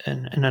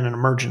in an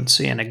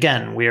emergency. And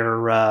again,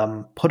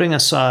 we're putting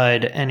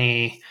aside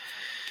any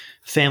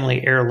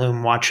family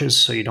heirloom watches,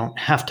 so you don't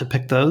have to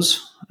pick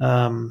those.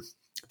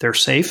 They're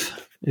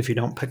safe if you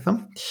don't pick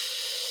them.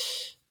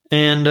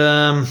 And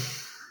I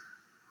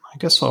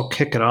guess I'll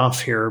kick it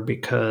off here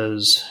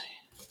because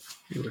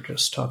you were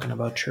just talking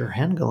about your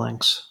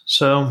Handgelenks.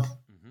 So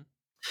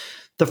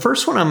the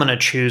first one I'm going to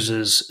choose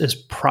is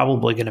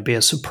probably going to be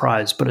a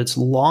surprise, but it's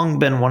long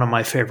been one of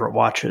my favorite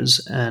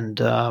watches, and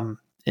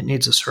it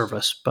needs a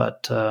service.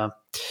 But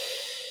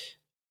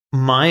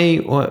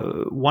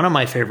One of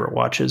my favorite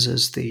watches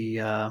is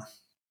the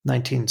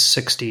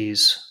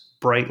 1960s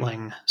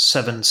Breitling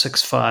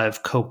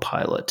 765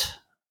 Copilot.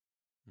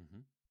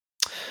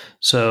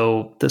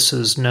 So this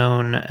is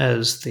known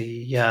as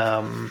the,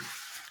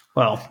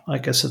 I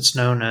guess it's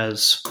known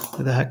as,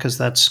 who the heck is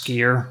that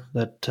skier?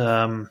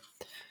 That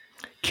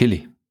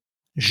Killy.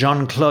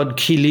 Jean-Claude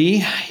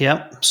Killy.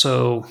 Yep.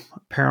 So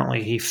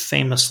apparently he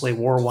famously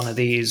wore one of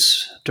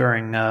these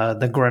during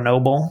the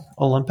Grenoble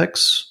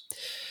Olympics.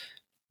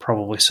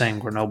 Probably saying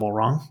Grenoble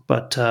wrong,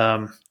 but...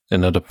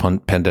 another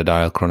Panda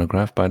dial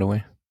chronograph, by the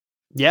way.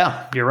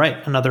 Yeah, you're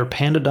right. Another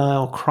Panda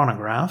dial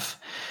chronograph.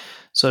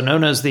 So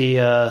known as the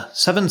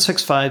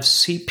 765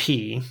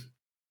 CP.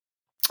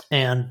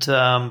 And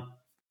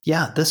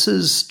this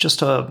is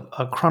just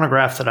a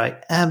chronograph that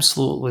I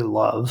absolutely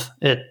love.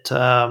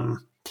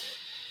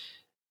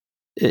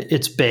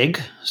 It's big,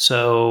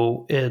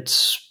 so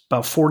it's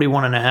about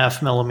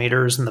 41.5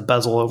 millimeters, and the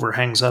bezel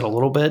overhangs that a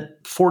little bit.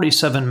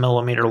 47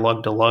 millimeter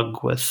lug to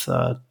lug with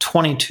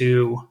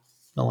 22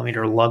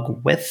 millimeter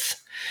lug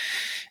width.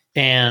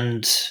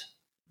 And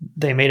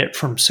they made it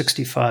from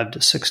 65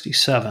 to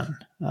 67.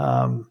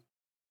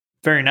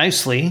 Very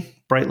nicely,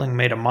 Breitling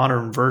made a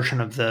modern version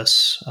of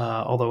this,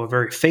 although a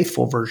very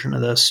faithful version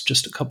of this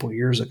just a couple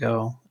years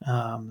ago.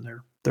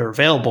 They're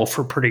available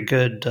for pretty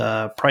good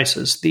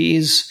prices.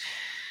 These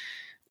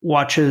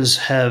watches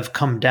have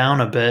come down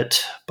a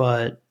bit,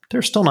 but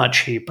they're still not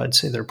cheap. I'd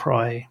say they're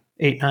probably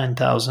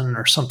 $8,000-9,000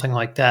 or something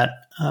like that.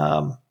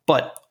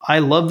 But I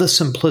love the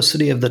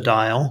simplicity of the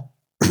dial.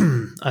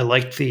 I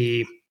like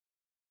the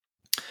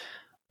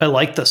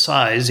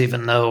size,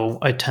 even though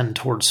I tend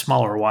towards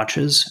smaller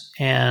watches.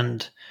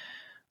 And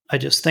I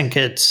just think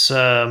it's,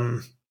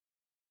 when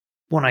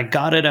I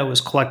got it, I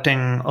was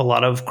collecting a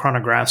lot of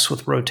chronographs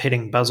with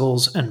rotating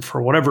bezels. And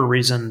for whatever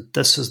reason,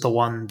 this is the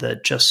one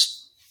that just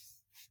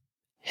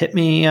hit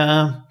me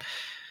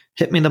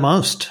the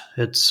most.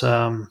 It's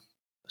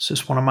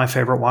just one of my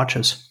favorite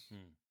watches.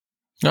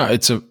 No,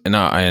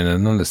 I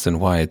understand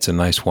why. It's a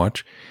nice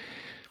watch.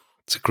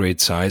 It's a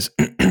great size.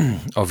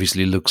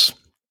 Obviously looks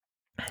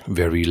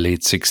very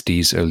late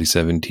 60s, early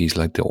 70s,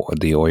 like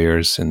the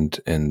Oyers and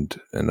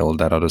all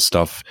that other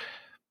stuff.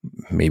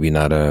 Maybe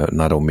not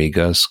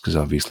Omegas, because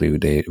obviously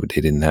they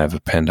didn't have a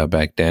Panda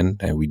back then,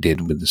 and we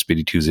did with the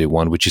Speedy Tuesday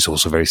one, which is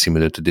also very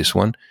similar to this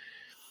one,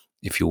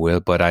 if you will.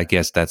 But I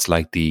guess that's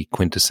like the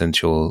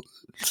quintessential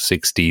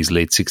 60s,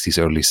 late 60s,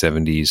 early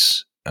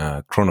 70s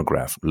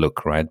chronograph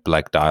look, right?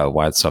 Black dial,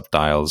 white sub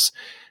dials,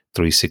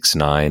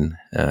 369,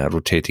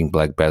 rotating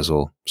black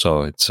bezel.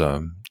 So it's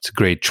a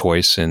great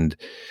choice, and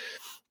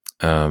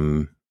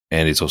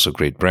it's also a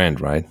great brand,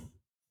 right?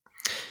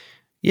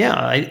 Yeah,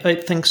 I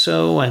think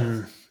so.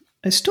 And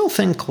I still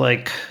think,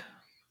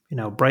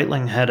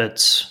 Breitling had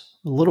its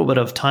a little bit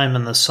of time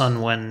in the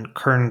sun when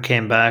Kern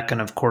came back.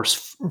 And of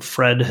course,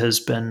 Fred has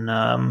been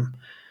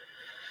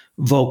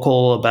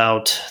vocal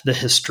about the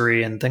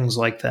history and things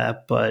like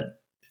that. But,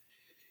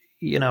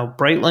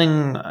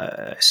 Breitling,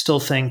 I still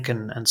think,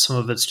 and some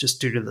of it's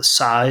just due to the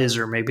size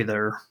or maybe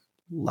their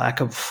lack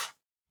of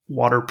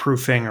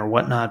waterproofing or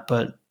whatnot,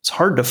 but it's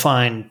hard to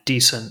find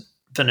decent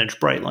vintage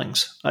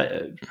Breitlings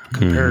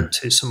compared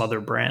to some other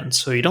brands.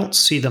 So you don't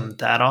see them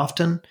that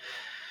often,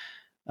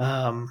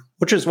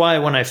 which is why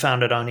when I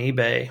found it on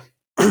eBay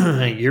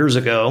years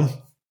ago,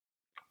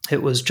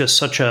 it was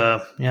just it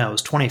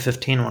was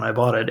 2015 when I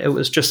bought it. It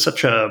was just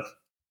such a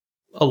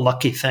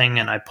lucky thing,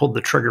 and I pulled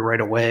the trigger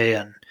right away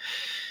and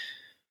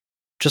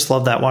just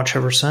love that watch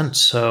ever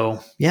since. So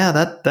yeah,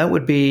 that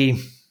would be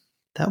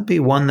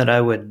one that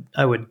I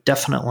would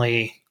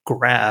definitely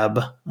grab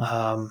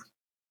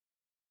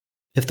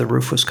if the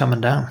roof was coming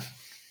down.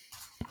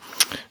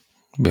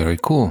 Very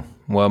cool.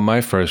 Well,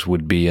 my first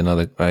would be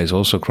is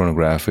also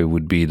chronograph. It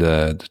would be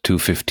the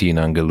 215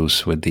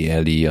 Angelus with the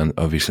LE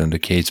obviously on the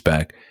case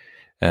back.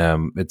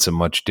 It's a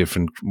much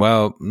different,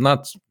 well,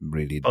 not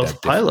really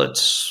both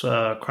pilots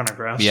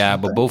chronographs. Yeah,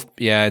 but both,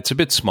 it's a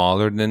bit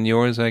smaller than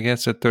yours, I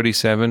guess, at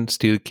 37,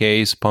 steel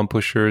case, pump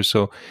pusher.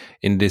 So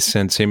in this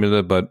sense,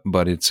 similar, but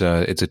it's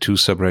a 2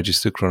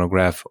 sub-register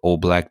chronograph, all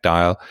black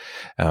dial,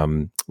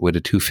 with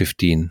a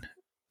 215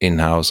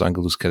 in-house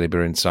Angelus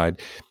caliber inside.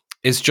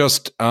 It's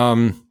just,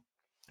 it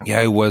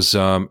was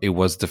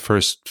the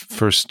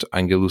first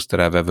Angelus that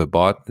I've ever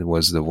bought. It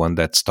was the one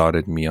that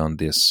started me on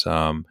this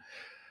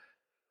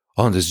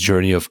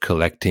journey of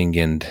collecting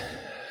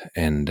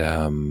and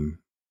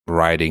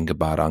writing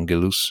about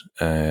Angelus,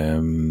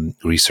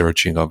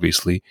 researching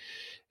obviously.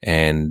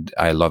 And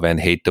I love and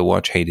hate the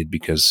watch. Hate it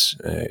because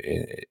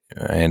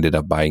I ended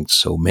up buying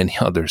so many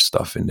other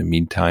stuff in the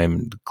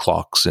meantime,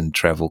 clocks and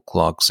travel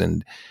clocks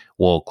and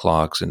wall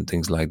clocks and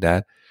things like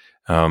that.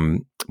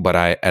 But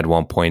at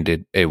one point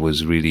it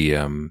was really,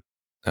 I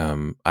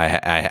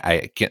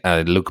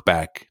look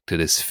back to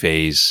this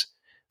phase,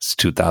 it's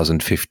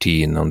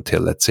 2015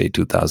 until let's say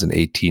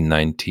 2018,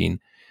 19,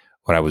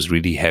 where I was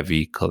really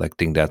heavy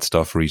collecting that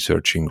stuff,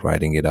 researching,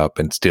 writing it up,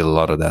 and still a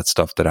lot of that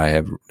stuff that I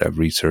have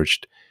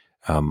researched.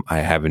 I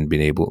haven't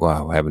been able.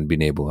 I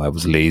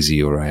was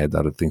lazy or I had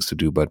other things to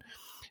do, but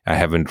I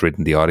haven't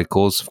written the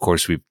articles. Of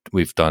course,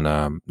 we've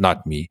done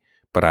not me,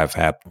 but I've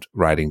had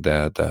writing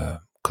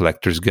the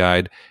collector's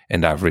guide,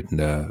 and I've written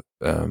the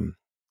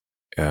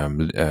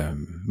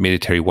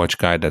military watch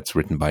guide that's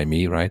written by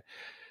me, right?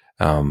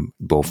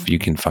 Both, you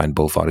can find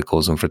both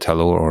articles on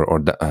Fratello,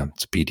 or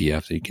it's a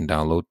PDF that you can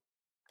download.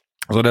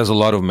 So there's a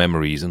lot of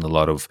memories and a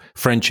lot of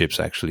friendships,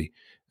 actually,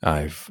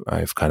 I've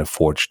kind of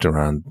forged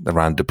around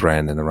the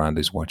brand and around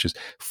these watches.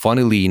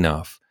 Funnily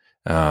enough,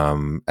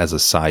 as a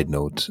side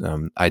note,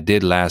 I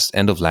did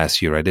end of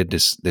last year, I did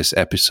this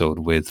episode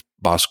with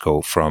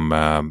Bosco from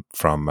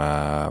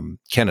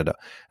Canada,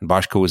 and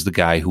Bosco is the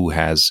guy who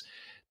has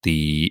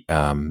the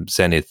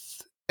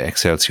Zenith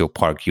Excelsior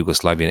Park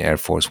Yugoslavian Air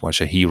Force watch.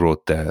 He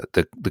wrote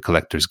the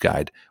collector's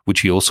guide,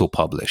 which he also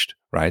published,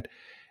 right?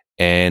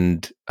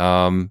 And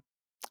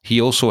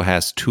he also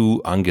has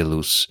 2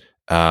 Angelus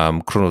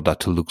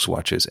Chronodata Lux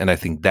watches, and I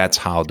think that's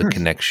how the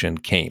connection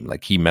came.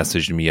 Like, he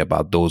messaged me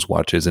about those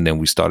watches, and then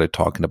we started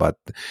talking about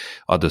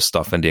other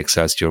stuff, and the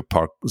Excelsior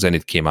Park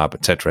Zenith came up,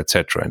 etc.,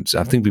 etc. And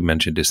I think we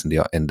mentioned this in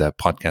the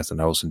podcast and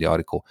also in the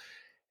article.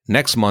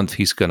 Next month,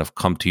 he's going to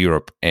come to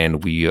Europe,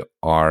 and we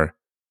are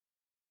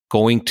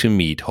going to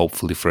meet,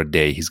 hopefully for a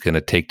day. He's going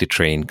to take the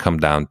train, come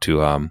down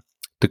to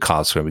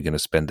Karlsruhe. We're going to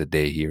spend the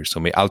day here.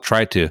 So I'll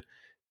try to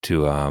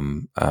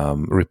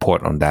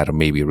report on that, or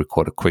maybe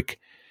record a quick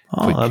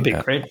that'd be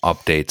great.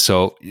 Update.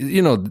 So,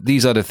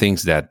 these are the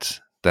things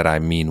that I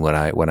mean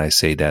when I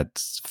say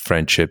that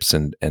friendships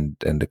and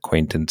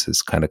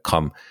acquaintances kind of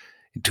come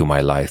into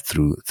my life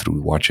through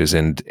watches,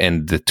 and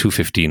the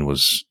 215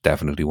 was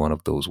definitely one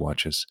of those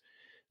watches.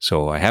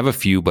 So I have a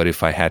few, but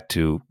if I had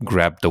to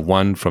grab the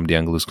one from the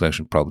Angelus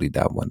collection, probably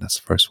that one. That's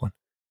the first one.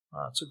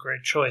 That's a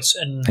great choice.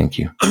 And thank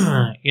you.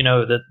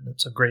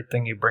 That's a great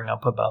thing you bring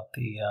up about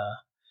the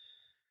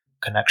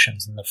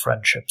connections and the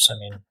friendships. I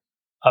mean,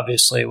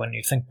 obviously, when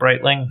you think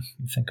Breitling,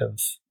 you think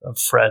of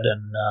Fred,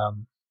 and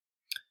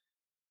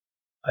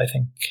I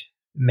think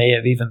it may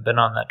have even been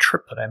on that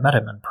trip that I met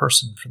him in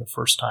person for the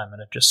first time.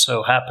 And it just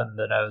so happened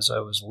that as I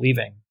was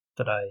leaving,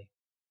 that I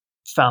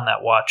found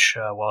that watch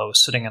while I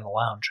was sitting in the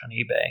lounge on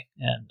eBay,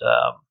 and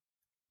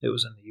it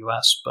was in the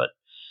U.S. But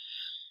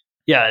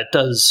yeah, it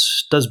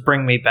does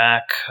bring me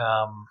back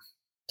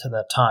to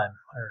that time.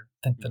 I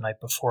think the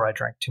night before I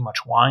drank too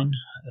much wine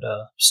at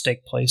a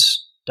steak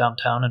place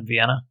downtown in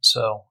Vienna,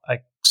 so I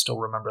still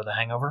remember the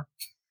hangover.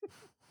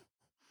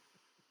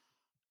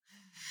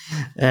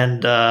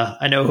 And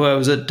I know who I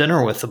was at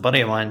dinner with, a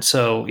buddy of mine.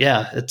 So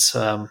yeah, it's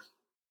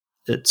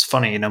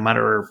funny. No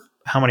matter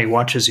how many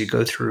watches you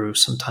go through,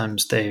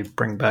 sometimes they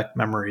bring back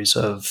memories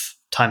of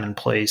time and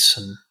place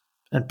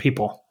and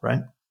people,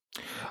 right?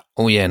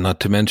 Oh yeah, not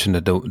to mention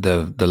that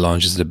the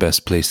lounge is the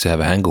best place to have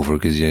a hangover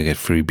because you get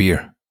free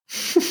beer.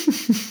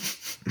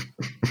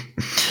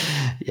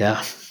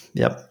 Yeah,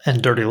 yep,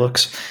 and dirty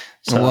looks.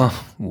 So.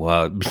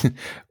 Well,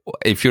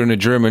 if you're in a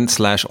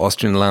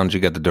German/Austrian lounge,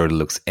 you get the dirty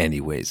looks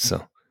anyways.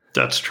 So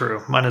that's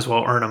true. Might as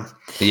well earn them.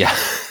 Yeah.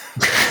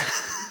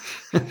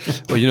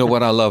 Well, you know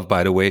what I love,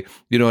 by the way?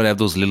 You know, I have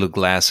those little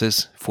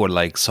glasses for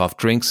like soft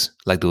drinks,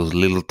 like those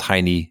little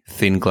tiny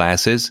thin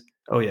glasses.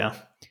 Oh yeah.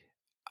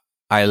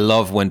 I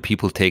love when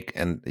people take,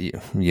 and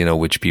you know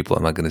which people,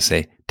 I'm not going to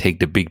say, take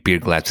the big beer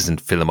glasses and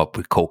fill them up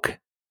with Coke,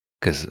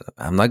 because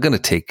I'm not going to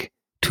take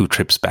 2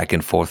 trips back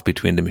and forth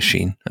between the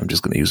machine. I'm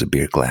just going to use a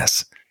beer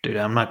glass. Dude,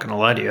 I'm not going to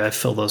lie to you. I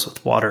fill those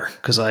with water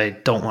because I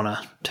don't want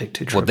to take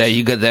 2 trips. Well, there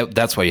you go.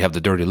 That's why you have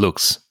the dirty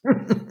looks.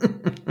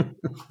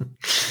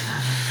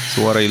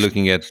 So what are you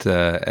looking at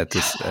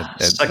this?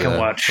 Second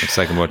watch.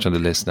 Second watch on the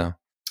list now.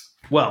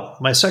 Well,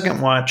 my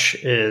second watch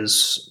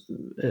this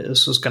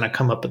is going to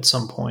come up at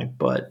some point,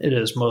 but it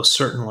is most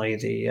certainly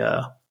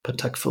the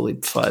Patek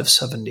Philippe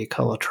 570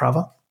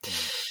 Calatrava.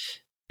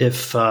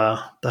 If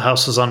the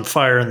house is on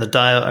fire and the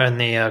dial and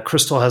the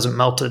crystal hasn't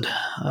melted,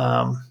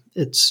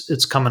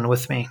 it's coming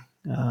with me.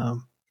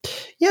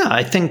 Yeah,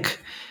 I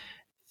think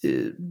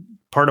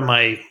part of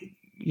my,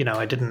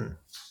 I didn't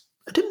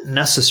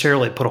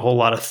necessarily put a whole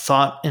lot of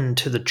thought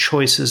into the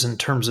choices in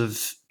terms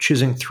of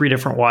choosing 3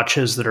 different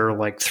watches that are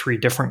like 3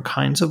 different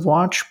kinds of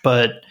watch,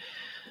 but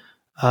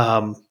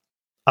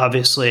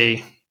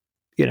obviously,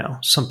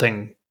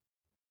 something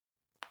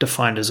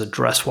defined as a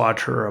dress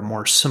watch or a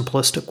more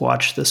simplistic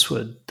watch, this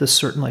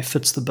certainly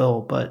fits the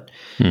bill. But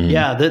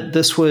yeah,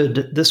 this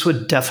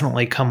would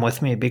definitely come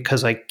with me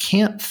because I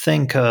can't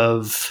think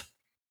of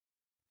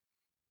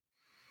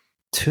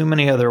too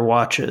many other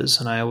watches,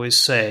 and I always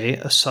say,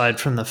 aside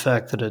from the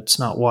fact that it's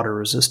not water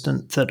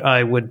resistant, that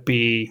I would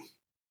be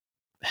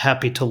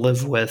happy to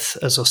live with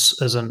as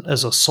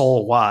a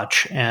sole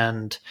watch,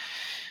 and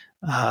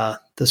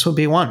this would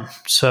be one.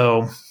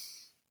 So,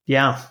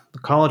 yeah, the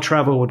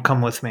Calatrava would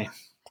come with me.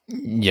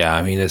 Yeah,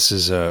 I mean, this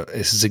is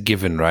a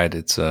given, right?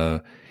 It's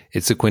a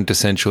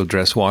quintessential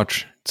dress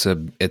watch.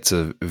 It's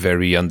a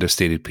very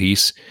understated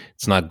piece.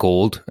 It's not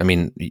gold. I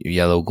mean,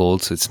 yellow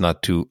gold. So it's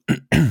not too.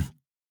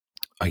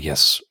 I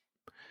guess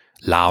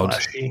loud.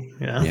 Flashy,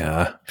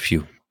 yeah. If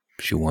you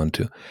want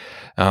to,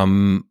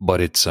 but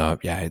it's I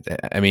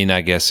mean, I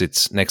guess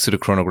it's next to the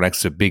chronograph,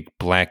 next to the big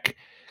black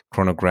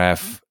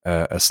chronograph,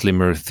 a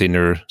slimmer,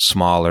 thinner,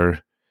 smaller,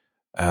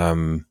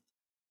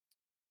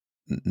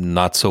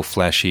 not so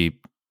flashy,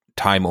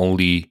 time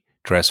only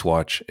dress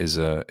watch is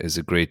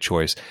a great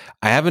choice.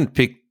 I haven't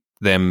picked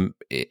them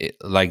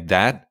like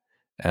that,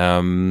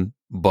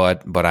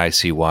 but I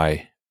see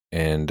why,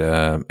 and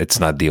it's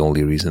not the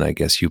only reason. I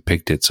guess you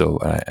picked it, so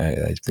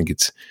I think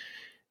it's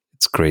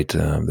great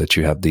that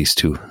you have these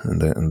two in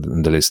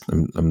the list.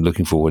 I'm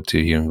looking forward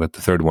to hearing what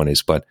the third one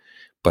is, but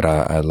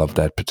I love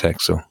that Patek,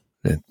 so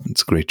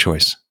it's a great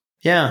choice.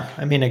 Yeah,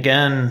 I mean,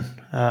 again,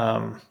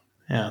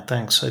 yeah,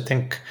 thanks. I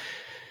think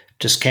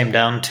just came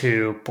down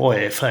to, boy,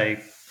 if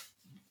I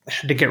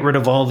had to get rid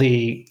of all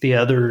the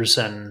others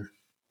and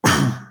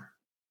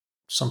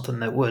something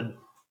that would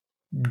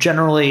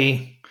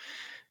generally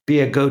be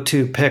a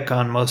go-to pick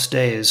on most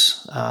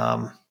days,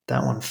 that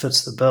one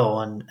fits the bill.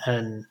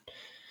 And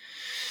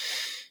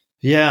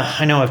yeah,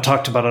 I know I've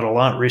talked about it a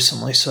lot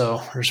recently,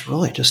 so there's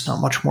really just not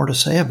much more to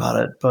say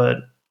about it. But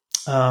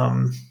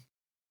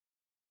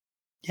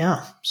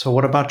yeah, so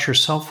what about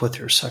yourself with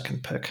your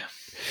second pick?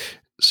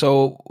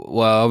 So,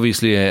 well,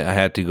 obviously I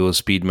had to go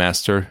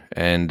Speedmaster,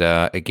 and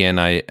again,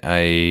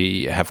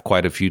 I have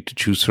quite a few to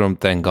choose from.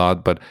 Thanks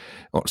God.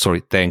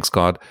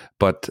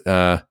 But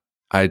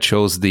I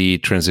chose the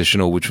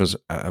Transitional, which was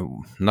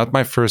not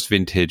my first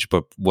vintage,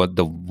 but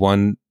the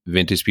one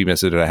vintage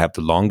Speedmaster that I have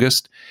the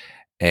longest.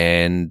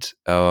 And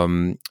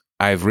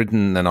I've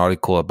written an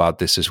article about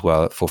this as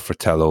well for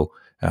Fratello,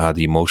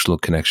 the emotional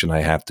connection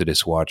I have to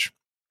this watch.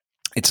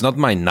 It's not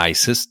my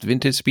nicest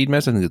vintage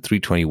Speedmaster. I think the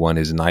 321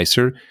 is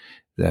nicer.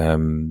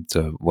 It's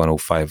a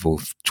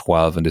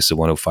 105012 and this is a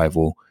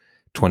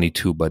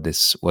 105022, but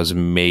this was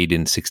made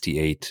in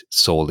 68,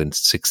 sold in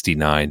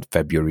 69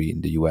 February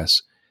in the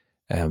US.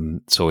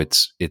 So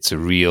it's a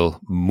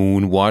real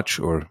moon watch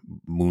or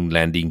moon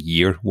landing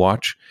year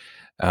watch,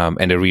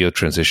 and a real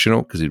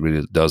transitional, because it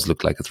really does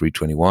look like a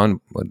 321,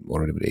 but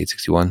already with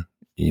 861,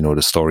 you know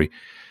the story.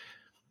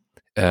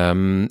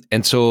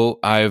 And so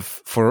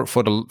for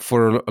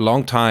a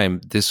long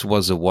time, this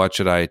was a watch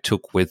that I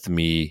took with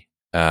me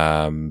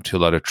to a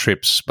lot of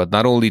trips, but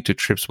not only to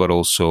trips, but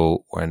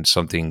also when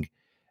something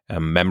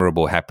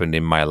memorable happened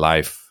in my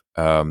life.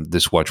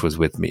 This watch was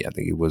with me. I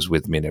think it was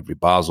with me in every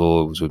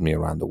Basel. It was with me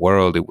around the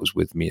world. It was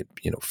with me at,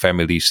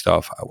 family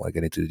stuff. I want to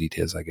get into the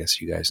details. I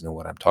guess you guys know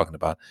what I'm talking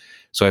about.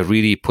 So I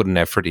really put an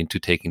effort into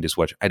taking this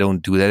watch. I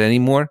don't do that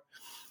anymore.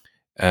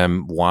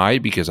 Why?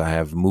 Because I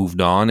have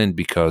moved on, and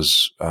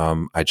because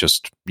I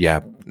just,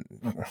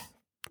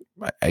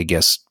 I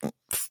guess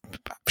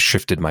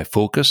shifted my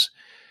focus.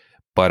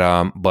 But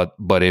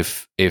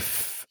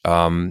if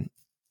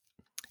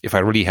I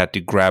really had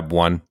to grab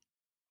one,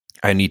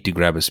 I need to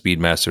grab a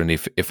Speedmaster, and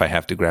if I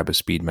have to grab a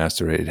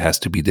Speedmaster, it has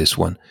to be this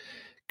one,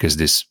 because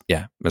this,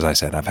 as I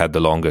said, I've had the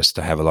longest.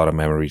 I have a lot of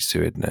memories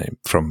to it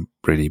from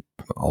really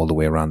all the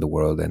way around the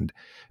world, and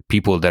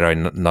people that are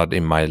not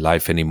in my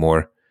life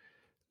anymore.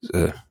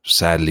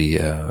 Sadly,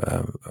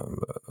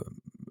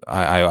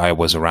 I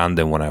was around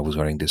them when I was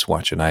wearing this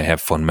watch, and I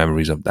have fond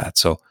memories of that.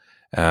 So,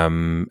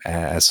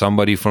 as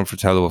somebody from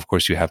Fratello, of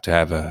course, you have to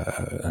have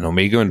an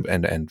Omega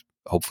and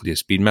hopefully a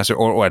Speedmaster,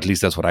 or at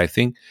least that's what I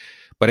think.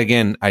 But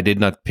again, I did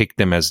not pick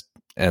them as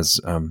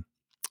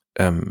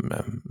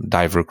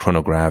diver,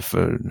 chronograph,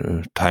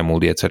 time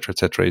only, etc.,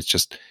 etc. It's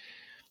just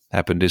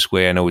happened this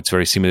way. I know it's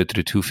very similar to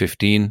the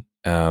 215.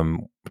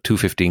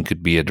 215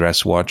 could be a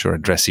dress watch or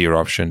a dressier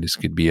option. This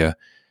could be an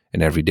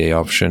everyday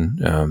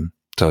option.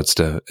 So it's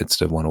the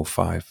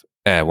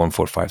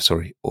 145,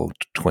 sorry, or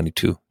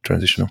 22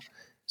 transitional.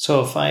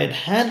 So if I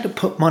had to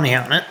put money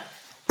on it,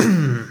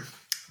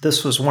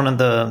 this was one of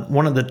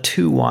the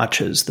two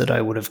watches that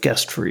I would have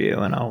guessed for you,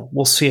 and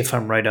we'll see if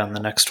I'm right on the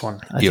next one.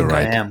 You're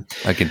right. I am.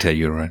 I can tell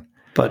you're right.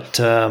 But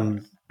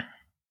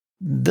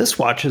this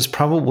watch is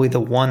probably the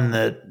one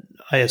that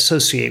I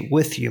associate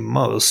with you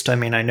most. I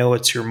mean, I know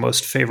it's your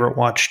most favorite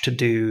watch to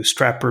do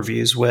strap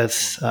reviews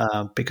with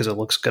because it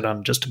looks good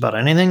on just about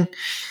anything.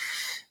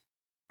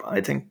 I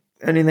think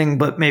anything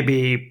but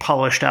maybe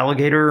polished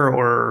alligator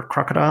or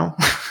crocodile.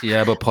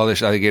 Yeah, but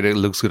polished alligator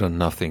looks good on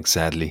nothing,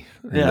 sadly.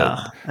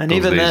 Yeah, and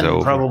even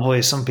then,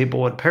 probably some people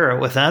would pair it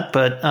with that.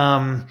 But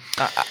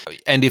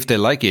and if they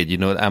like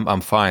it,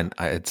 I'm fine.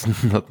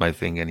 It's not my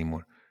thing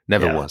anymore.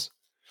 Never was.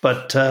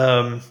 But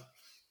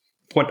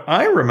what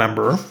I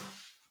remember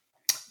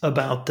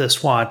about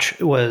this watch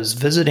was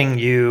visiting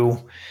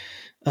you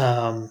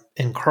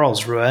in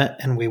Karlsruhe,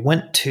 and we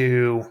went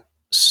to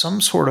some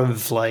sort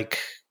of like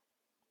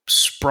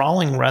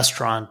sprawling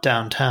restaurant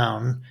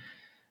downtown,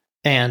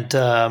 and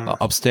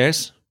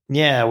upstairs.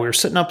 Yeah, we were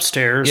sitting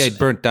upstairs. Yeah, it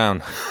burnt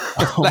down.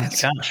 Oh my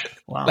gosh!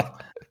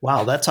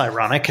 Wow, that's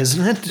ironic,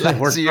 isn't it?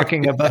 We're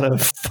talking about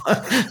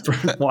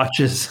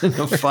watches in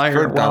a fire.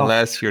 Burnt down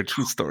last year.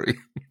 True story.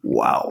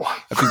 Wow.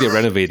 I think they're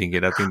renovating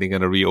it. I think they're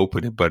going to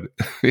reopen it. But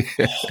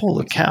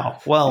holy cow!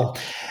 Well,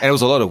 and there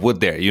was a lot of wood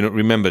there.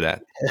 Remember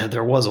that?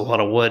 There was a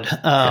lot of wood.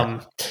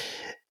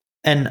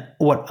 And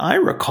what I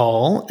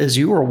recall is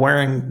you were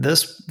wearing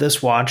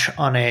this watch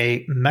on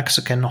a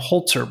Mexican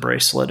Holzer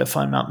bracelet, if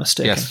I'm not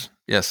mistaken.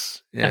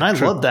 Yes. Yeah, and I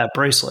love that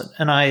bracelet.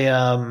 And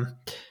I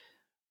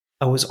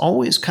was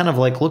always kind of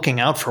like looking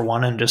out for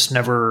one and just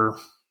never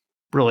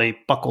really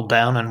buckled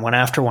down and went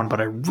after one, but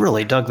I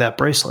really dug that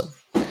bracelet.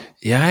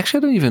 Yeah, actually,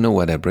 I don't even know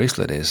what that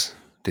bracelet is.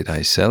 Did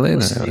I sell it?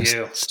 Listen to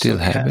you. Still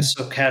have it.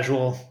 So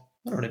casual.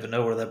 I don't even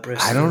know where that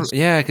bracelet is.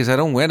 Yeah, because I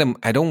don't wear them.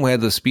 I don't wear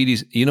the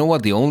Speedies. You know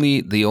what? The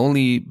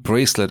only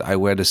bracelet I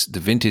wear the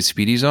vintage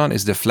Speedies on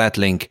is the flat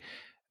link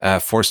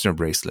Forstner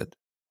bracelet.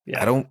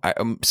 Yeah. I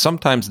don't.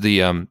 Sometimes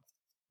the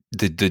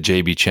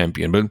JB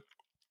Champion, but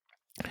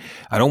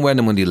I don't wear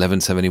them on the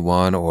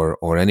 1171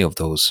 or any of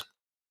those.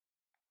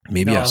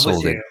 Maybe I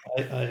sold it.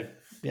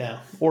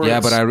 Yeah.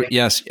 But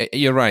yes,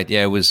 you're right.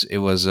 Yeah, it was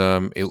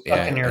stuck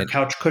in your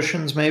couch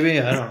cushions, maybe.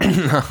 I don't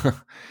know.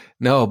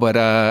 No, but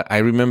I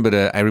remember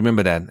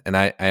that, and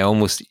I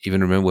almost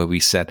even remember what we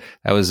said.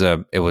 That was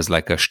it was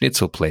like a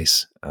schnitzel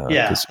place.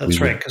 That's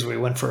right, because we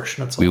went for a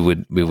schnitzel.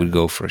 We would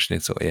go for a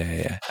schnitzel.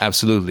 Yeah,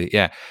 absolutely.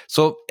 Yeah.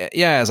 So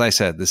as I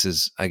said, this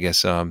is, I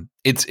guess,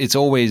 it's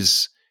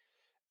always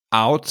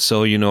out.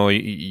 So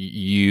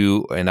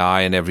you and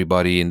I and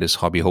everybody in this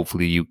hobby,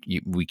 hopefully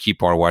we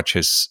keep our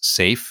watches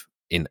safe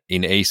in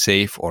a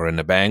safe or in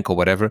a bank or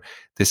whatever.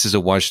 This is a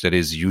watch that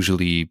is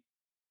usually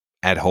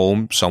at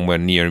home somewhere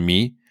near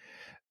me.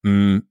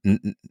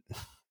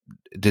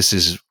 This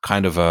is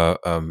kind of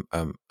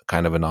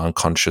an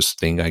unconscious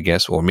thing, I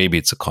guess, or maybe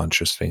it's a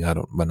conscious thing. I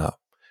don't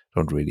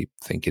really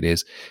think it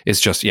is. It's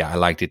just, I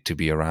liked it to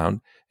be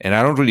around, and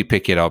I don't really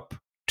pick it up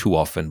too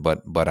often,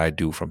 but I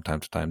do from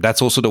time to time.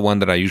 That's also the one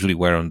that I usually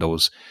wear on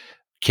those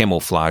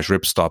camouflage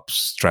ripstop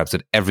straps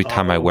that every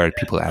time I wear it,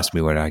 people ask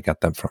me where I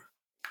got them from.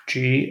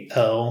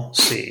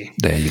 GLC.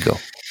 There you go.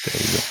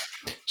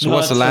 So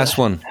what's the last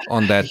one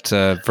on that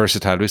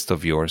versatile wrist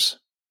of yours?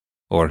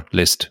 Or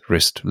wrist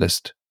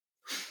list.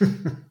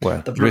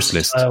 Well, the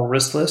versatile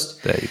wrist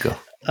list. There you go.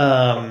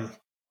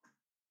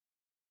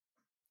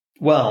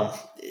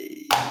 Well,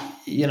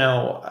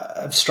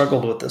 I've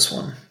struggled with this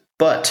one,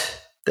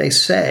 but they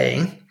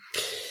say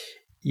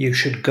you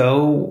should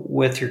go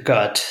with your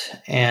gut,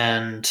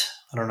 and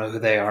I don't know who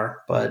they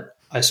are, but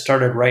I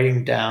started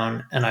writing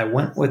down, and I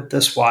went with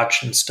this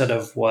watch instead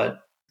of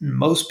what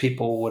most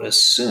people would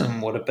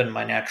assume would have been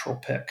my natural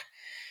pick.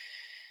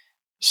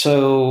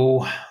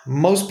 So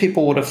most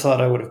people would have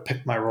thought I would have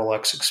picked my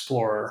Rolex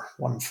Explorer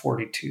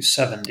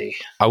 14270.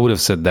 I would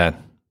have said that.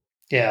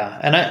 Yeah,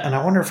 and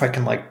I wonder if I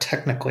can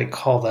technically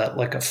call that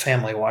like a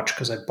family watch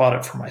because I bought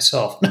it for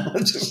myself. No,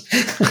 it's just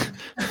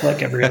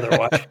like every other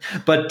watch.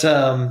 But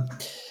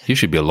you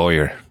should be a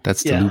lawyer.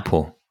 That's the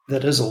loophole.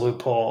 That is a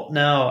loophole.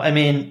 No, I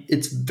mean,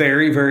 it's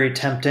very, very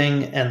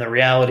tempting, and the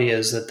reality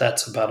is that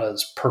that's about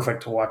as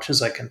perfect a watch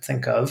as I can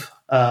think of.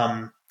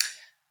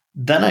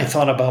 Then I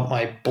thought about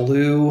my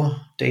blue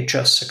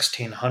Datejust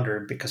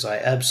 1600 because I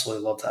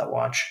absolutely love that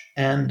watch.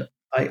 And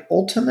I didn't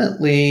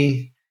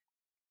ultimately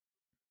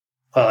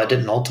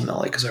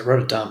because I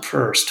wrote it down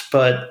first,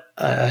 but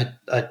I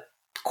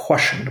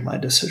questioned my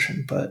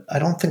decision, but I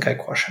don't think I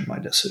questioned my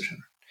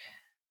decision.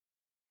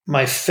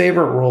 My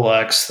favorite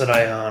Rolex that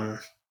I own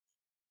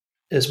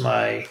is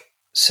my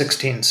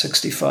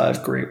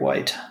 1665 Great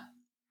White.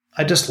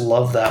 I just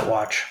love that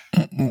watch.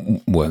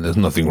 Well, there's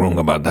nothing wrong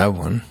about that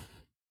one.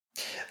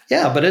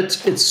 Yeah, but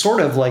it's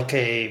sort of like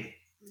a,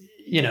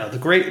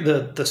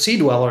 the Sea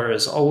Dweller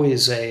is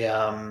always a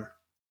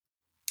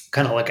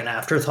kind of like an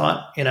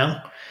afterthought,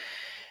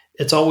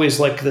 It's always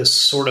like this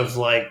sort of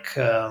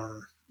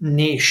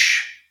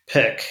niche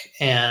pick,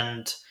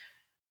 and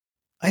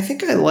I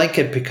think I like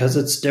it because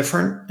it's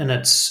different, and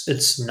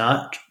it's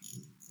not,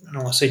 I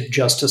don't want to say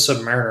just a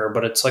Submariner,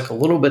 but it's like a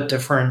little bit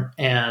different,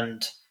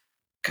 and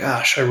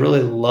gosh, I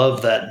really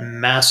love that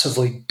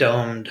massively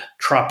domed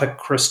tropic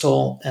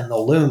crystal, and the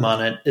lume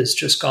on it is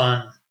just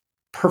gone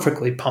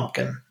perfectly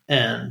pumpkin.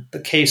 And the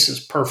case is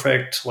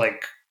perfect,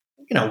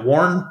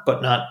 worn,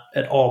 but not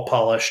at all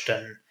polished.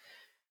 And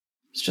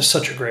it's just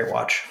such a great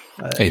watch.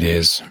 It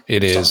is.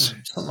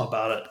 Something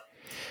about it.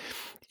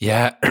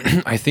 Yeah.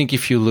 I think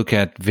if you look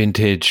at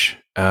vintage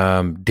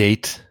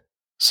date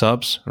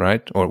subs,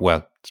 right? Or,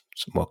 well,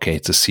 okay,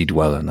 it's a Sea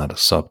Dweller, not a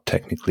sub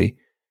technically,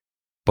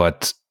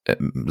 but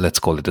let's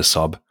call it a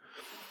sub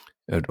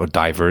or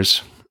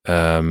divers,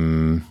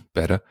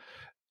 better.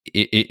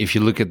 If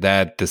you look at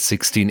that, the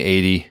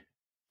 1680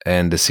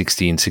 and the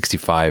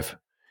 1665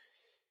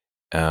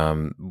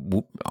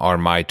 are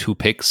my two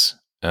picks.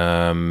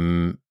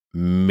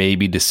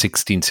 Maybe the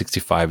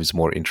 1665 is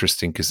more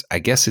interesting because I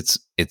guess it's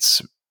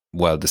the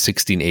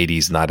 1680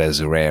 is not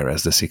as rare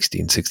as the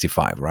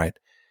 1665, right?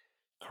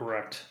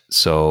 Correct.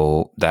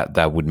 So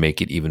that would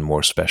make it even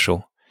more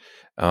special.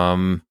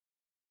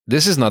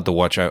 This is not the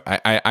watch.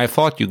 I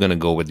thought you're going to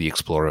go with the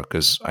Explorer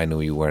because I know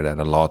you wear that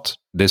a lot.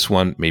 This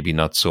one, maybe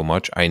not so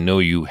much. I know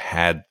you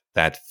had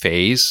that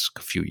phase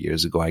a few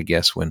years ago, I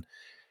guess, when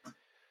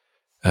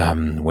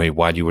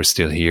while you were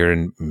still here,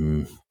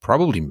 and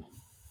probably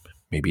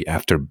maybe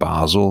after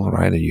Basel,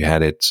 right? And you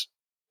had it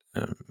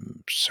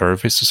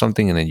serviced or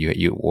something, and then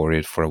you wore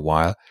it for a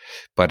while.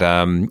 But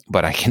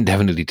I can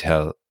definitely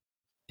tell,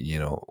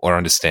 or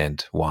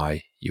understand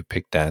why you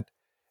picked that.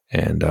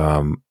 And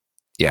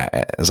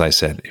yeah, as I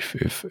said,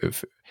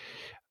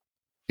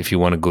 if you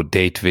want to go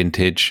date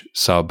vintage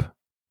sub,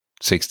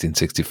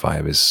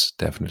 1665 is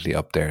definitely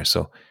up there.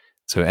 So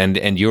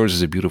and yours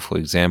is a beautiful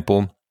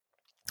example.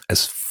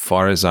 As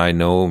far as I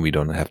know, we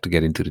don't have to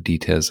get into the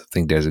details. I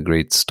think there's a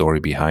great story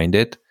behind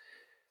it.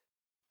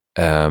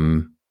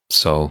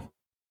 So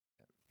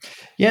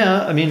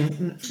yeah, I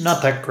mean,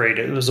 not that great.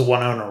 It was a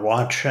one owner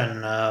watch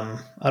and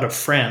out of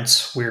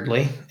France,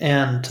 weirdly,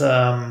 and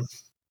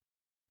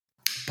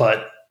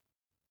but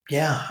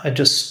yeah,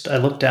 I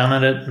looked down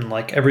at it and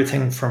like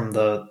everything from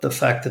the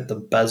fact that the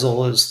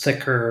bezel is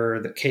thicker,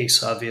 the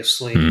case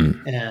obviously,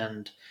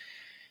 and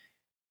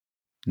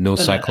no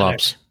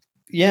Cyclops.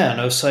 Yeah,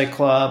 no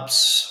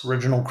Cyclops,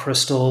 original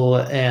crystal,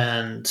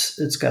 and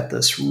it's got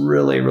this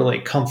really, really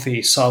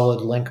comfy,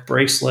 solid link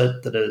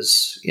bracelet that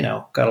is,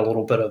 got a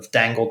little bit of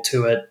dangle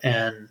to it.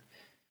 And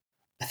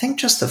I think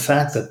just the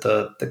fact that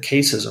the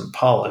case isn't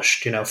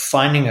polished,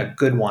 finding a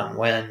good one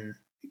when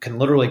you can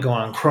literally go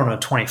on Chrono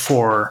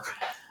 24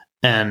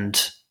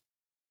 and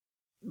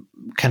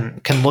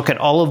can look at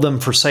all of them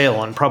for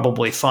sale and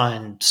probably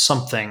find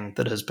something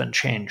that has been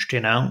changed,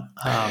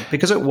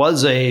 because it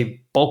was a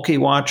bulky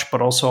watch,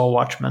 but also a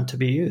watch meant to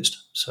be used.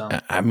 So,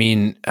 I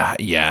mean,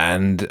 yeah,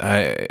 and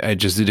I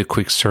just did a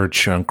quick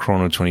search on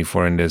Chrono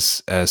 24 in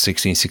this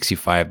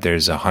 1665.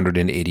 There's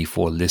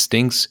 184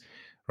 listings,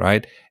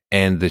 right?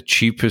 And the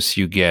cheapest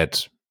you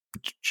get,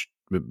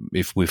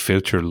 if we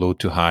filter low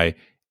to high,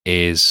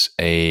 is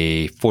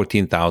a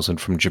 14,000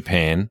 from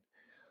Japan,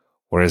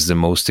 whereas the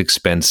most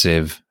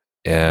expensive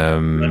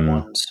red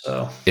ones,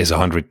 is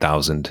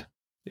 100,000.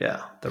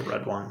 Yeah, the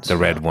red ones. The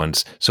red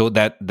ones. So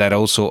that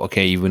also,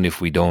 okay, even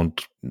if we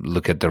don't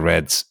look at the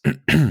reds,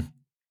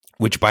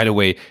 which, by the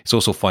way, it's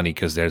also funny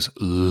because there's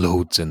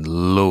loads and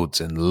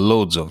loads and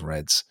loads of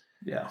reds.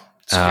 Yeah.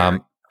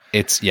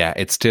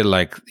 It's still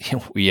like,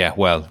 yeah,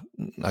 well,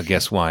 I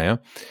guess why, huh?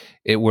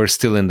 We're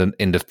still in the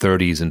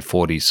 30s and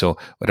 40s. So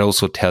it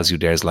also tells you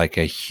there's like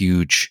a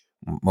huge,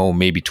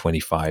 maybe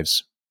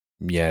 25s.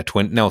 Yeah,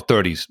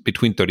 30s,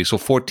 between 30. So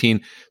 14.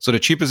 So the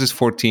cheapest is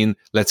 14.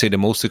 Let's say the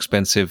most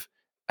expensive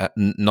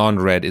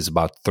non-red is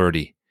about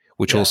 30,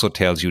 which also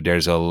tells you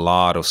there's a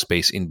lot of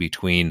space in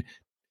between.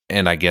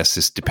 And I guess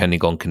it's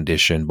depending on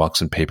condition,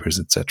 box and papers,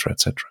 etc.,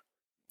 etc.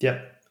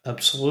 Yep,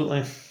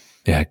 absolutely.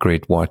 Yeah,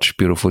 great watch.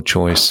 Beautiful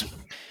choice.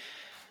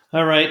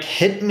 All right,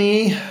 hit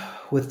me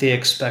with the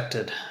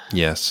expected.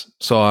 Yes.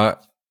 So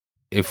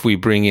if we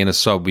bring in a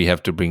sub, we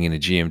have to bring in a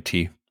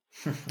GMT.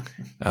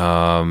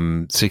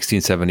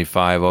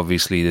 1675.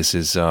 Obviously, this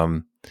is.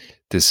 I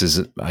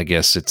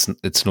guess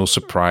it's no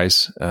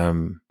surprise.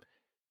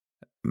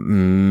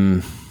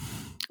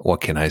 What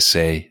can I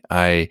say?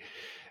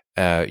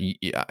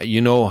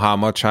 You know how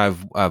much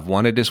I've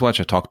wanted this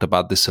watch. I talked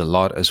about this a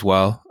lot as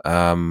well.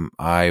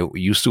 I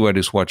used to wear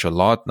this watch a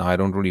lot. Now I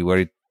don't really wear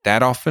it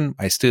that often.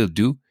 I still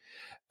do.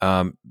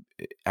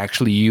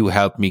 Actually, you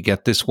helped me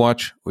get this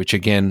watch, which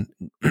again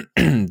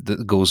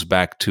goes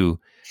back to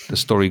the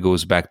story,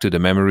 goes back to the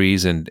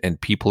memories and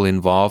people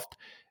involved.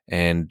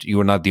 And you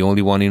were not the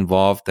only one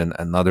involved. And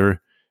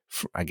another,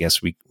 I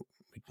guess we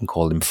can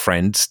call him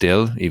friend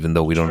still, even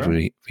though we don't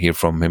really hear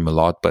from him a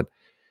lot. But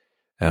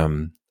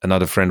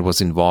another friend was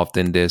involved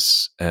in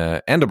this,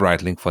 and a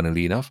Breitling,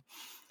 funnily enough.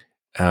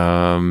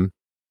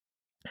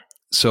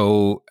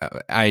 So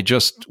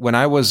when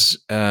I was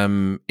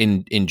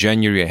in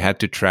January, I had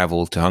to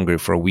travel to Hungary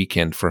for a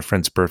weekend for a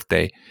friend's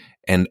birthday,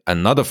 and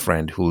another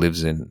friend who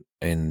lives in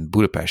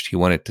Budapest, he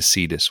wanted to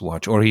see this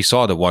watch, or he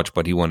saw the watch,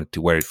 but he wanted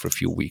to wear it for a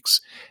few weeks.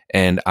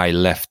 And I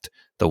left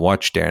the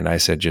watch there, and I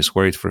said, just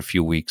wear it for a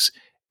few weeks.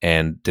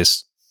 And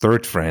this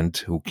third friend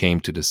who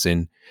came to the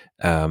Sin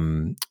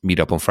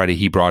meetup on Friday,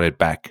 he brought it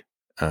back.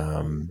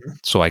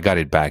 So I got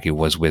it back. It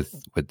was with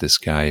this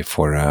guy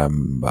for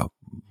about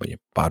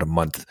a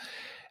month,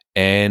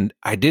 and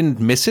I didn't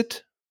miss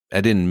it.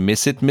 I didn't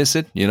miss it,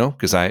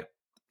 because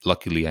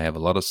luckily I have a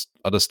lot of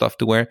other stuff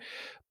to wear.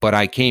 But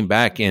I came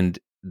back, and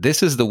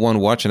this is the one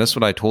watch, and that's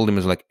what I told him,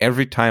 is like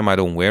every time I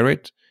don't wear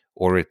it,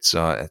 or it's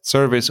at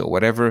service or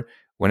whatever,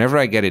 whenever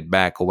I get it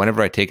back or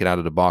whenever I take it out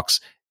of the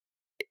box,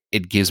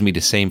 it gives me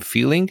the same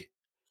feeling.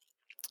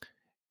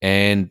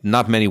 And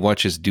not many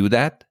watches do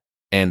that.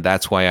 And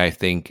that's why I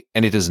think,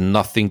 and it has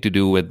nothing to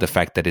do with the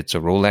fact that it's a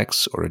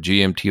Rolex or a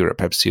GMT or a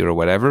Pepsi or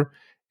whatever.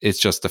 It's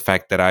just the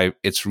fact that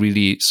it's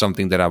really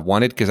something that I've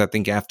wanted, because I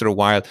think after a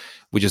while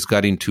we just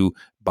got into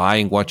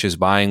buying watches,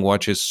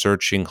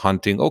 searching,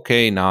 hunting.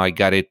 Okay, now I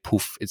got it.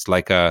 Poof. It's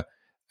like a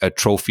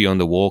trophy on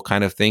the wall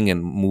kind of thing,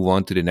 and move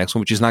on to the next one,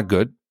 which is not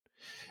good.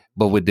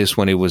 But with this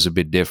one, it was a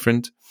bit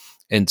different.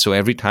 And so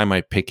every time I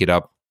pick it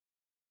up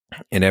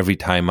and every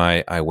time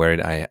I wear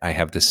it, I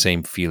have the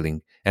same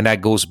feeling. And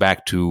that goes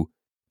back to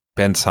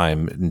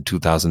Bensheim in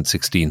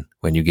 2016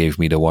 when you gave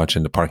me the watch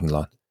in the parking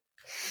lot.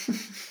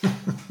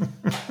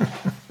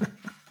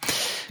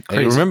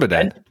 You remember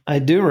that? I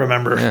do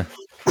remember. Yeah.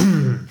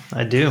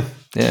 I do.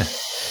 Yeah.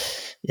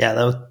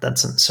 Yeah,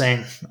 that's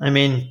insane. I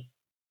mean,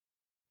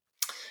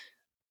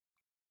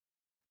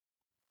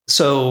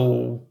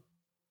 so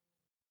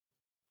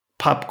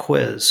pop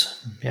quiz.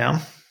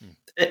 Yeah.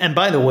 And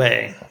by the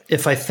way,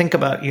 if I think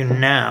about you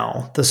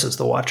now, this is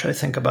the watch I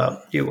think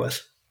about you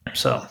with.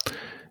 So,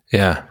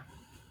 yeah.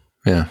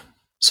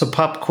 So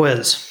pop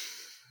quiz.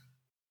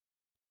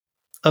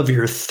 Of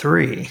your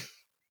three,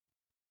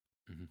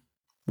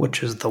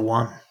 which is the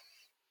one?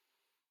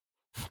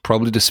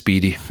 Probably the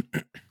Speedy.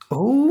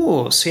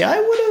 Oh, see, I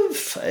would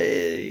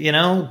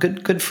have,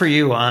 good for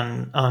you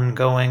on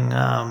going,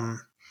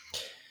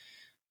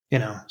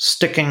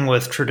 sticking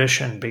with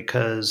tradition,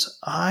 because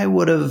I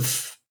would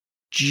have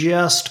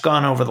just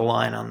gone over the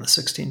line on the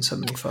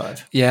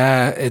 1675.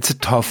 Yeah, it's a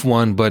tough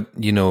one, but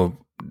you know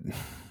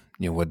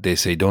what they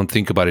say, don't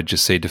think about it,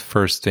 just say the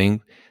first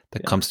thing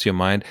that comes to your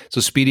mind.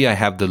 So Speedy, I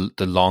have the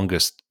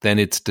longest. Then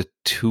it's the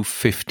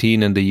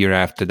 215, and the year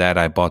after that,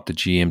 I bought the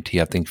GMT.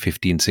 I think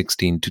 15,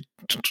 16 to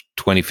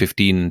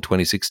 2015 and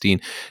 2016.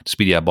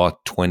 Speedy, I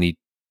bought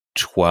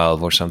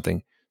 2012 or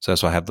something. So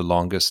that's why I have the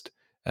longest.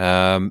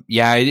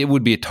 It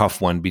would be a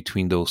tough one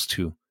between those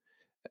two.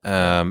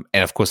 And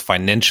of course,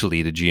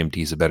 financially, the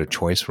GMT is a better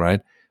choice,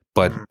 right?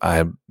 But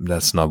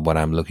that's not what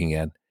I'm looking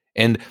at.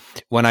 And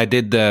when I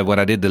did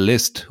the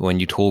list, when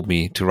you told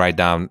me to write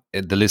down,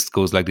 the list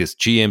goes like this: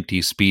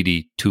 GMT,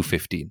 Speedy,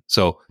 215.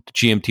 So the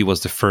GMT was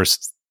the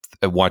first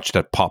watch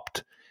that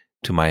popped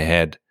to my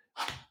head.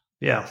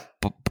 Yeah.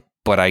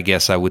 But I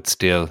guess I would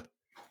still...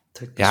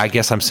 Yeah, I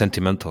guess I'm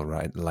sentimental,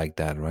 right? Like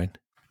that, right?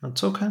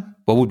 That's okay.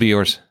 What would be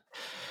yours?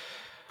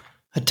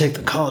 I'd take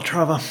the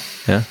Calatrava.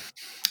 Yeah?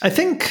 I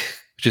think...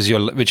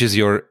 Which is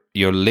your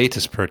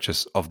latest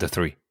purchase of the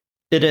three.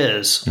 It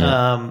is.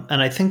 Yeah.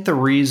 And I think the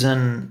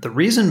reason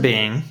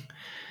being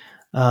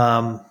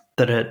that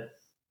it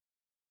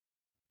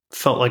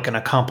felt like an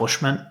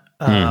accomplishment.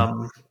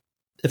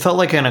 It felt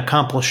like an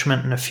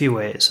accomplishment in a few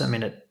ways. I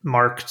mean, it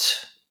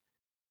marked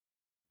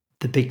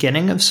the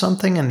beginning of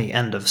something and the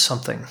end of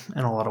something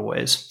in a lot of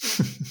ways.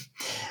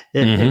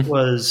 It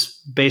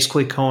was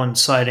basically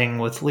coinciding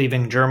with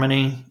leaving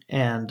Germany,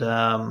 and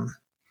I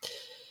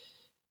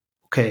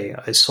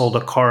sold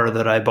a car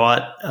that I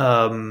bought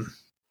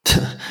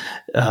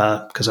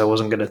because I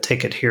wasn't going to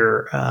take it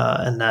here,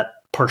 and that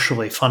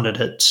partially funded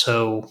it.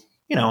 So,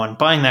 and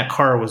buying that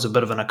car was a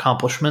bit of an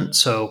accomplishment,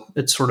 so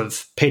it sort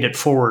of paid it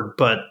forward,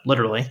 but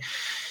literally.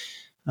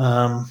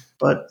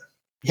 But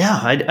yeah,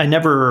 I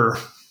never...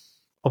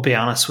 I'll be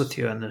honest with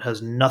you, and it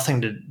has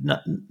nothing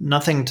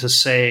to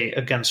say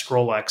against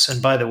Rolex.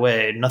 And by the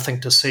way, nothing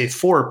to say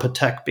for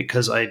Patek,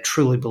 because I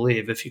truly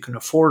believe if you can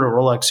afford a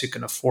Rolex, you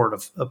can afford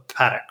a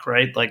Patek,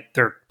 right? Like,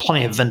 there are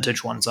plenty of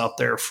vintage ones out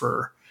there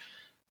for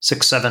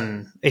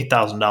 $6,000, $7,000,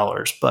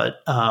 $8,000.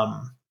 But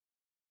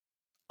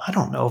I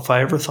don't know if I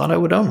ever thought I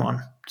would own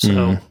one.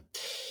 So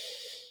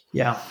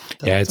yeah,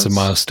 it's a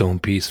milestone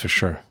piece for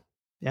sure.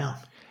 Yeah.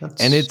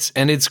 And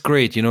it's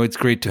great, it's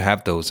great to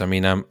have those. I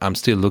mean, I'm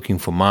still looking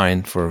for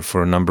mine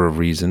for a number of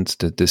reasons.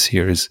 That this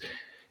year is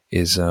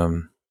is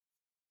a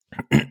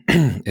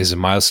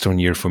milestone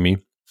year for me.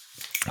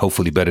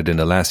 Hopefully better than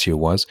the last year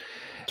was.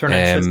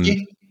 Turning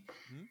 50?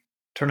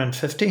 Turning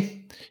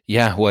 50?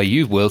 Yeah, well,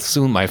 you will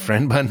soon, my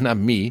friend, but not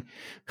me.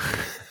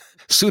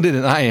 Sooner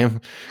than I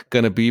am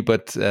gonna be,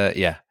 but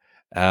yeah.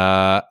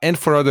 And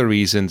for other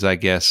reasons, I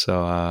guess.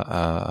 So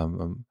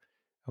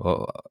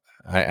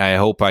I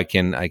hope I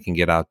can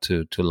get out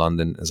to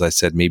London, as I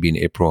said, maybe in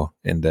April,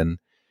 and then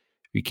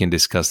we can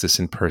discuss this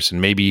in person,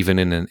 maybe even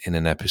in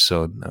an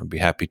episode. I'd be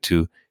happy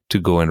to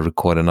go and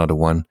record another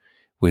one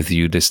with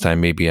you this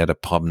time, maybe at a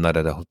pub, not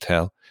at a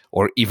hotel,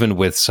 or even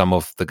with some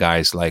of the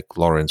guys like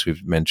Lawrence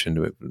we've mentioned,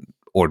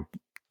 or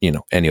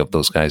any of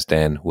those guys,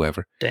 Dan,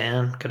 whoever.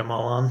 Dan, get them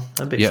all on.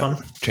 That'd be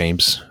fun.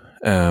 James.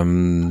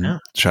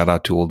 Shout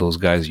out to all those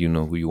guys, you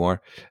know who you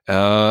are.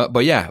 I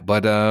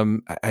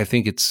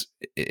think it's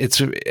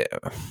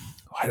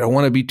I don't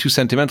want to be too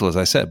sentimental, as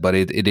I said, but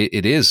it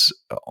is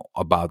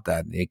about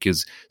that,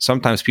 because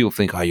sometimes people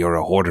think, oh, you're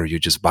a hoarder, you're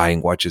just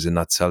buying watches and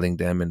not selling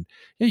them, and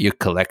you're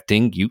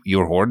collecting,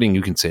 you're hoarding,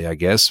 you can say, I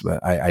guess.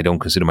 But I don't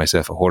consider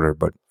myself a hoarder,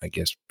 but I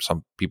guess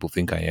some people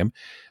think I am.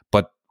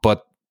 But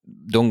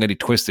don't get it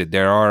twisted.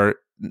 There are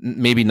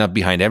maybe not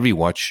behind every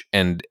watch,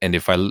 and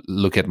if I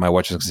look at my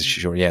watches,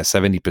 sure,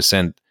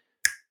 70%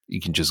 you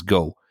can just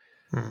go,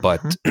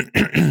 but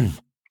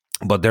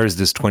there's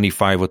this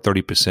 25 or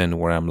 30%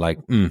 where I'm like,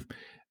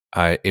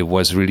 it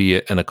was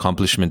really an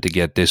accomplishment to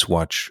get this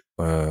watch,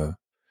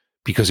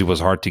 because it was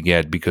hard to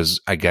get, because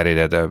I got it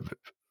at a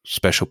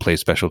special place,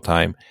 special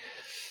time,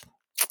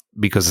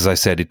 because, as I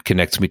said, it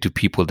connects me to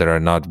people that are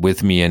not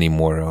with me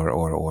anymore,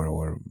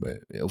 or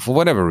for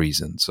whatever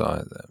reason.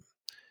 So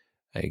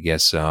I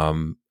guess,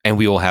 and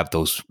we all have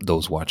those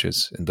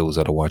watches, and those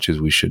are the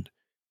watches we should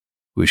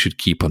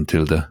keep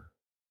until the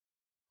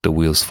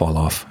wheels fall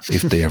off,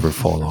 if they ever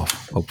fall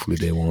off. Hopefully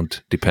they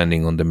won't,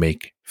 depending on the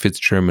make. If it's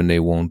German, they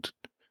won't.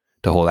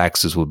 The whole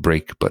axis will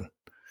break, but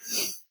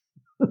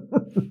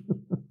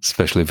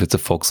especially if it's a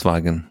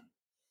Volkswagen,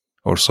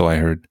 or so I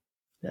heard.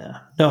 Yeah,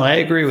 no, I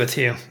agree with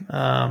you.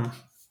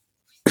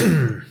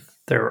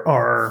 There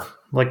are,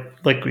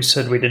 like we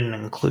said, we didn't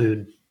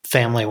include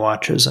family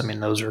watches. I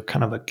mean, those are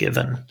kind of a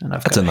given. And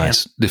That's a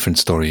nice, different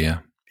story, yeah.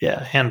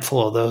 Yeah, a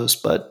handful of those.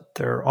 But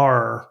there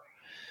are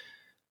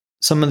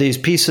some of these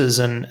pieces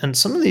and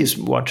some of these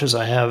watches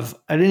I have,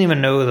 I didn't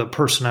even know the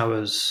person I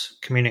was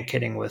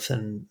communicating with,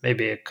 and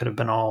maybe it could have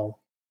been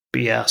all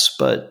BS,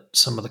 but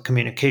some of the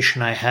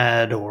communication I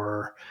had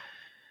or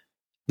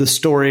the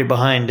story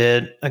behind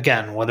it,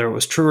 again, whether it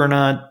was true or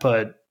not,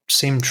 but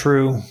seemed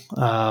true,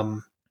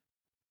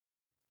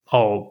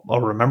 I'll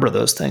remember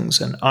those things.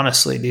 And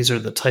honestly, these are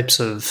the types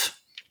of,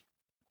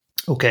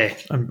 okay,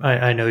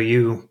 I know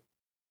you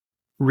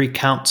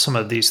recount some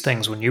of these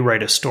things when you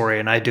write a story,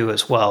 and I do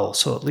as well.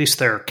 So at least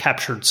they're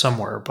captured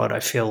somewhere. But I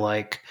feel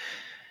like,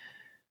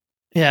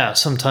 yeah,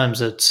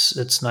 sometimes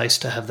it's nice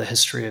to have the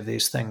history of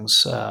these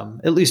things,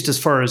 at least as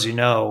far as you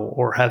know,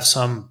 or have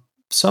some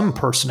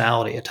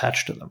personality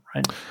attached to them,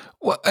 right?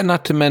 Well, and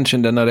not to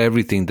mention that not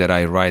everything that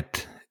I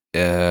write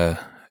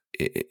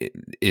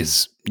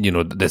is,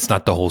 that's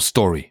not the whole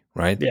story,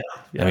 right? Yeah.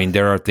 I mean,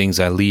 there are things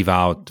I leave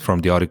out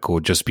from the article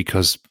just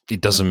because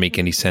it doesn't make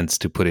any sense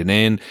to put it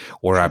in,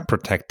 or I'm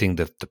protecting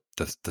the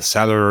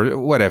seller, or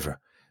whatever.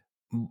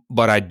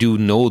 But I do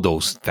know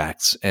those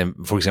facts. And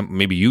for example,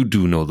 maybe you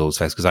do know those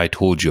facts because I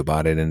told you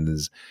about it. And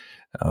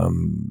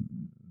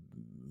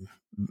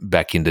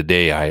back in the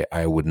day,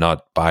 I would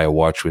not buy a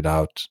watch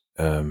without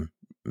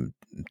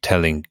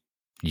telling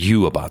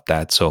you about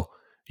that. So,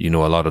 a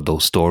lot of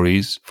those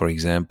stories, for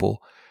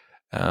example.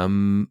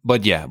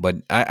 But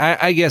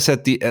I guess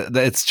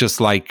it's just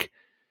like,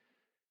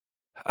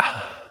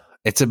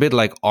 it's a bit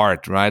like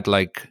art, right?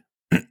 Like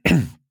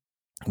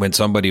when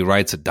somebody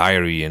writes a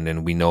diary and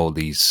then we know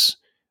these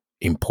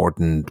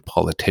important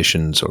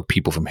politicians or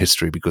people from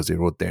history because they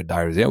wrote their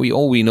diaries. Yeah,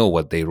 we know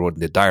what they wrote in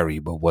the diary,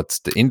 but what's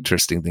the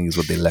interesting thing is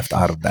what they left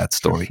out of that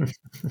story.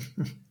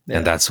 Yeah.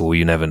 And that's what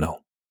you never know.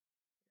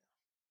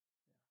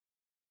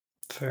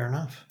 Fair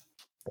enough.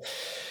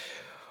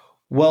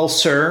 Well,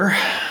 sir,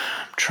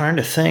 I'm trying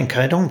to think.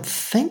 I don't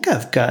think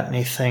I've got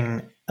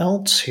anything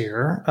else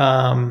here.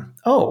 I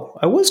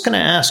was going to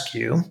ask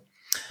you,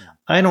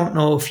 I don't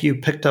know if you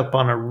picked up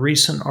on a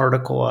recent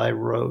article I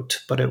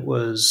wrote, but it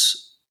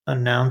was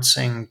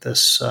announcing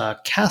this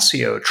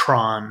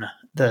Casio-tron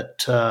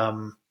that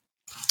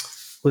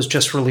was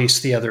just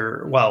released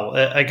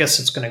I guess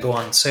it's going to go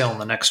on sale in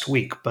the next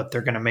week, but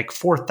they're going to make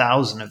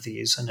 4,000 of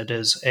these, and it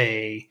is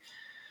I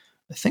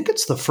think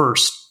it's the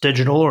first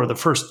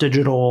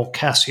digital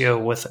Casio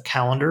with a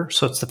calendar.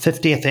 So it's the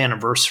 50th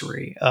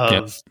anniversary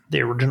of the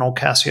original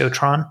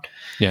Casio-tron.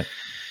 Yeah.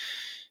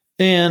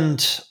 And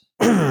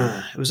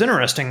it was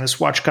interesting. This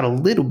watch got a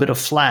little bit of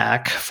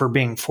flack for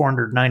being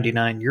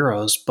 499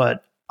 euros,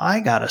 but I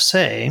gotta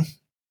say,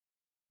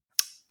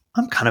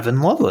 I'm kind of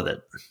in love with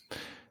it.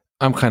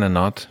 I'm kind of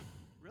not.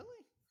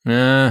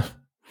 Really?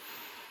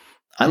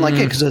 I like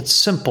it because it's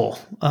simple.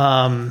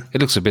 It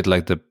looks a bit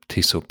like the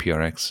Tissot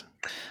PRX.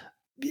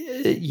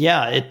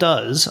 Yeah, it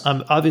does.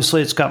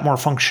 Obviously, it's got more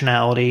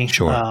functionality.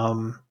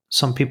 Sure.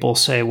 Some people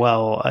say,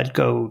 well, I'd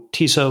go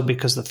Tissot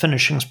because the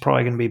finishing is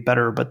probably going to be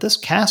better. But this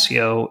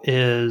Casio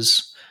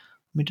is,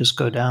 let me just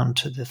go down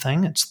to the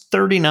thing. It's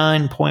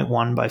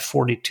 39.1 by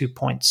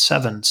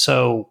 42.7.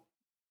 So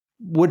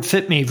would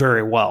fit me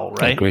very well,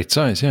 right? Yeah, great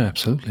size. Yeah,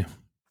 absolutely.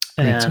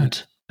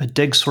 And I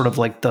dig sort of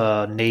like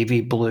the navy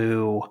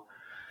blue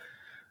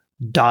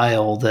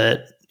dial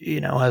that,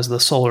 has the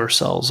solar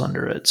cells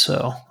under it.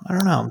 So I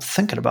don't know. I'm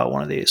thinking about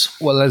one of these.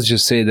 Well, let's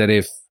just say that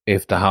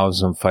if the house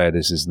is on fire,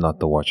 this is not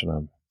the watch that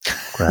I'm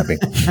grabbing.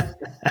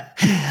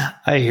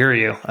 I hear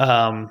you.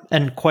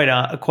 And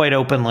quite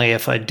openly,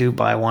 if I do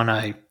buy one,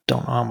 I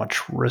don't know how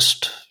much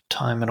wrist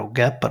time it'll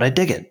get, but I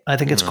dig it. I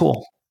think it's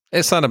cool.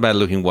 It's not a bad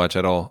looking watch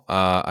at all.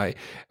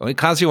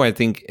 Casio, I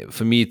think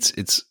for me,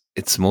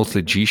 it's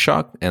mostly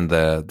G-Shock and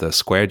the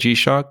square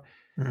G-Shock.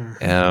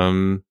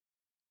 Mm-hmm.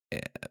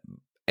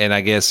 And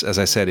I guess, as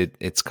I said,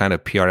 it's kind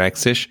of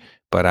PRX-ish,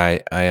 but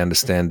I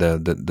understand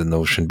the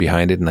notion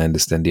behind it, and I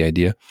understand the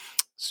idea.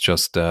 It's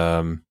just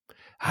I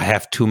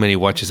have too many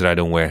watches that I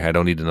don't wear. I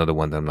don't need another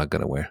one that I'm not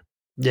going to wear.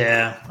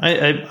 Yeah,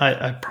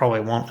 I probably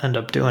won't end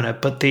up doing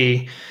it, but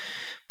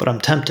I'm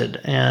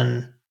tempted,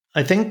 and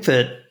I think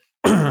that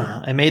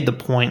I made the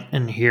point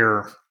in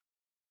here.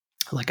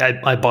 Like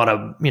I bought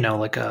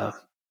a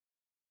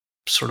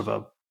sort of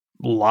a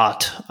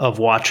lot of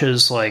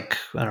watches, like,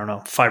 I don't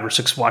know, 5 or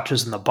 6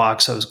 watches in the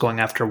box. I was going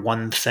after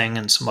one thing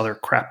and some other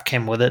crap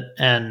came with it.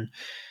 And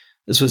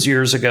this was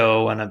years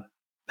ago, and I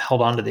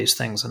held on to these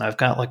things. And I've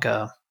got like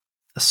a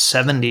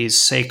 70s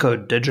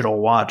Seiko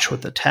digital watch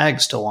with the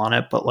tag still on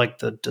it, but like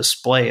the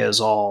display is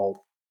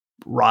all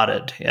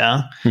rotted.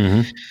 Yeah. Mm-hmm.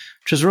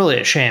 Which is really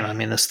a shame. I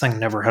mean, this thing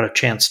never had a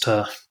chance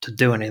to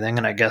do anything.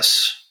 And I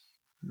guess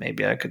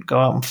maybe I could go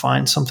out and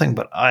find something,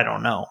 but I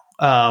don't know.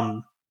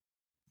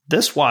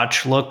 This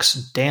watch looks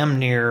damn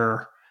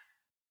near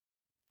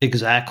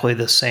exactly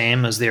the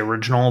same as the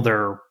original. There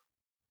are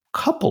a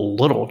couple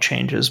little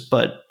changes,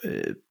 but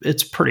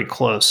it's pretty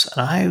close.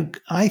 And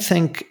I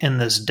think in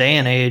this day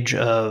and age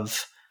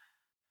of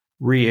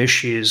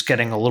reissues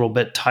getting a little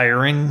bit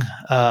tiring,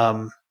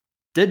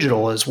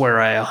 digital is where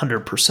I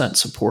 100%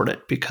 support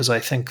it, because I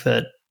think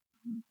that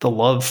the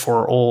love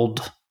for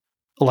old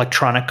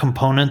electronic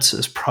components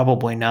is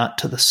probably not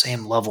to the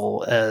same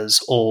level as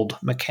old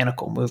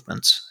mechanical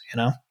movements,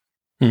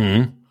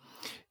 Mm-hmm.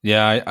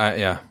 Yeah,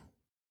 yeah.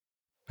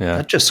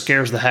 That just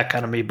scares the heck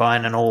out of me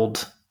buying an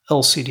old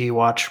LCD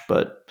watch,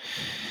 but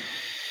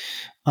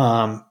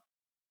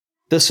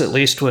this at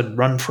least would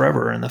run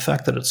forever, and the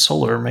fact that it's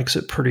solar makes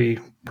it pretty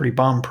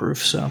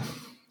bomb-proof, so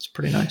it's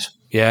pretty nice.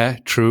 Yeah,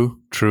 true.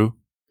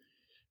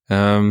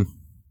 Yeah.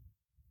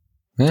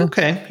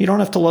 Okay, you don't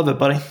have to love it,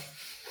 buddy.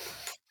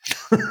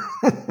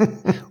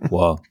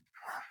 Well,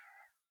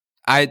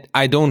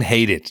 I don't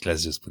hate it.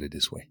 Let's just put it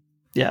this way.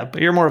 Yeah,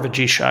 but you're more of a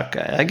G-Shock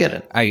guy. I get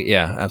it.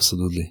 Yeah,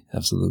 absolutely.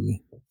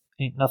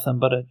 Ain't nothing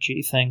but a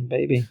G thing,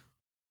 baby.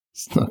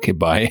 Okay,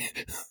 bye.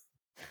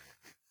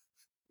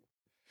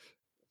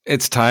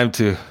 It's time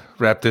to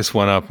wrap this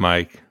one up,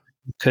 Mike.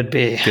 Could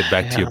be. Get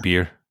back to your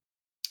beer.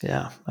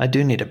 Yeah, I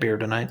do need a beer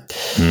tonight.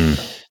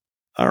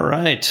 All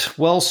right.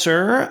 Well,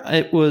 sir,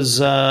 it was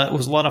a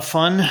lot of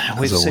fun.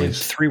 We've saved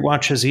 3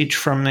 watches each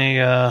from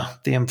the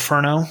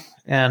Inferno,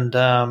 and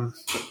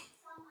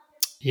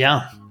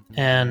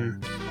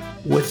and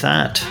with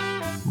that,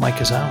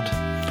 Mike is out.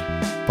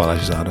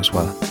 Balázs is out as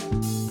well.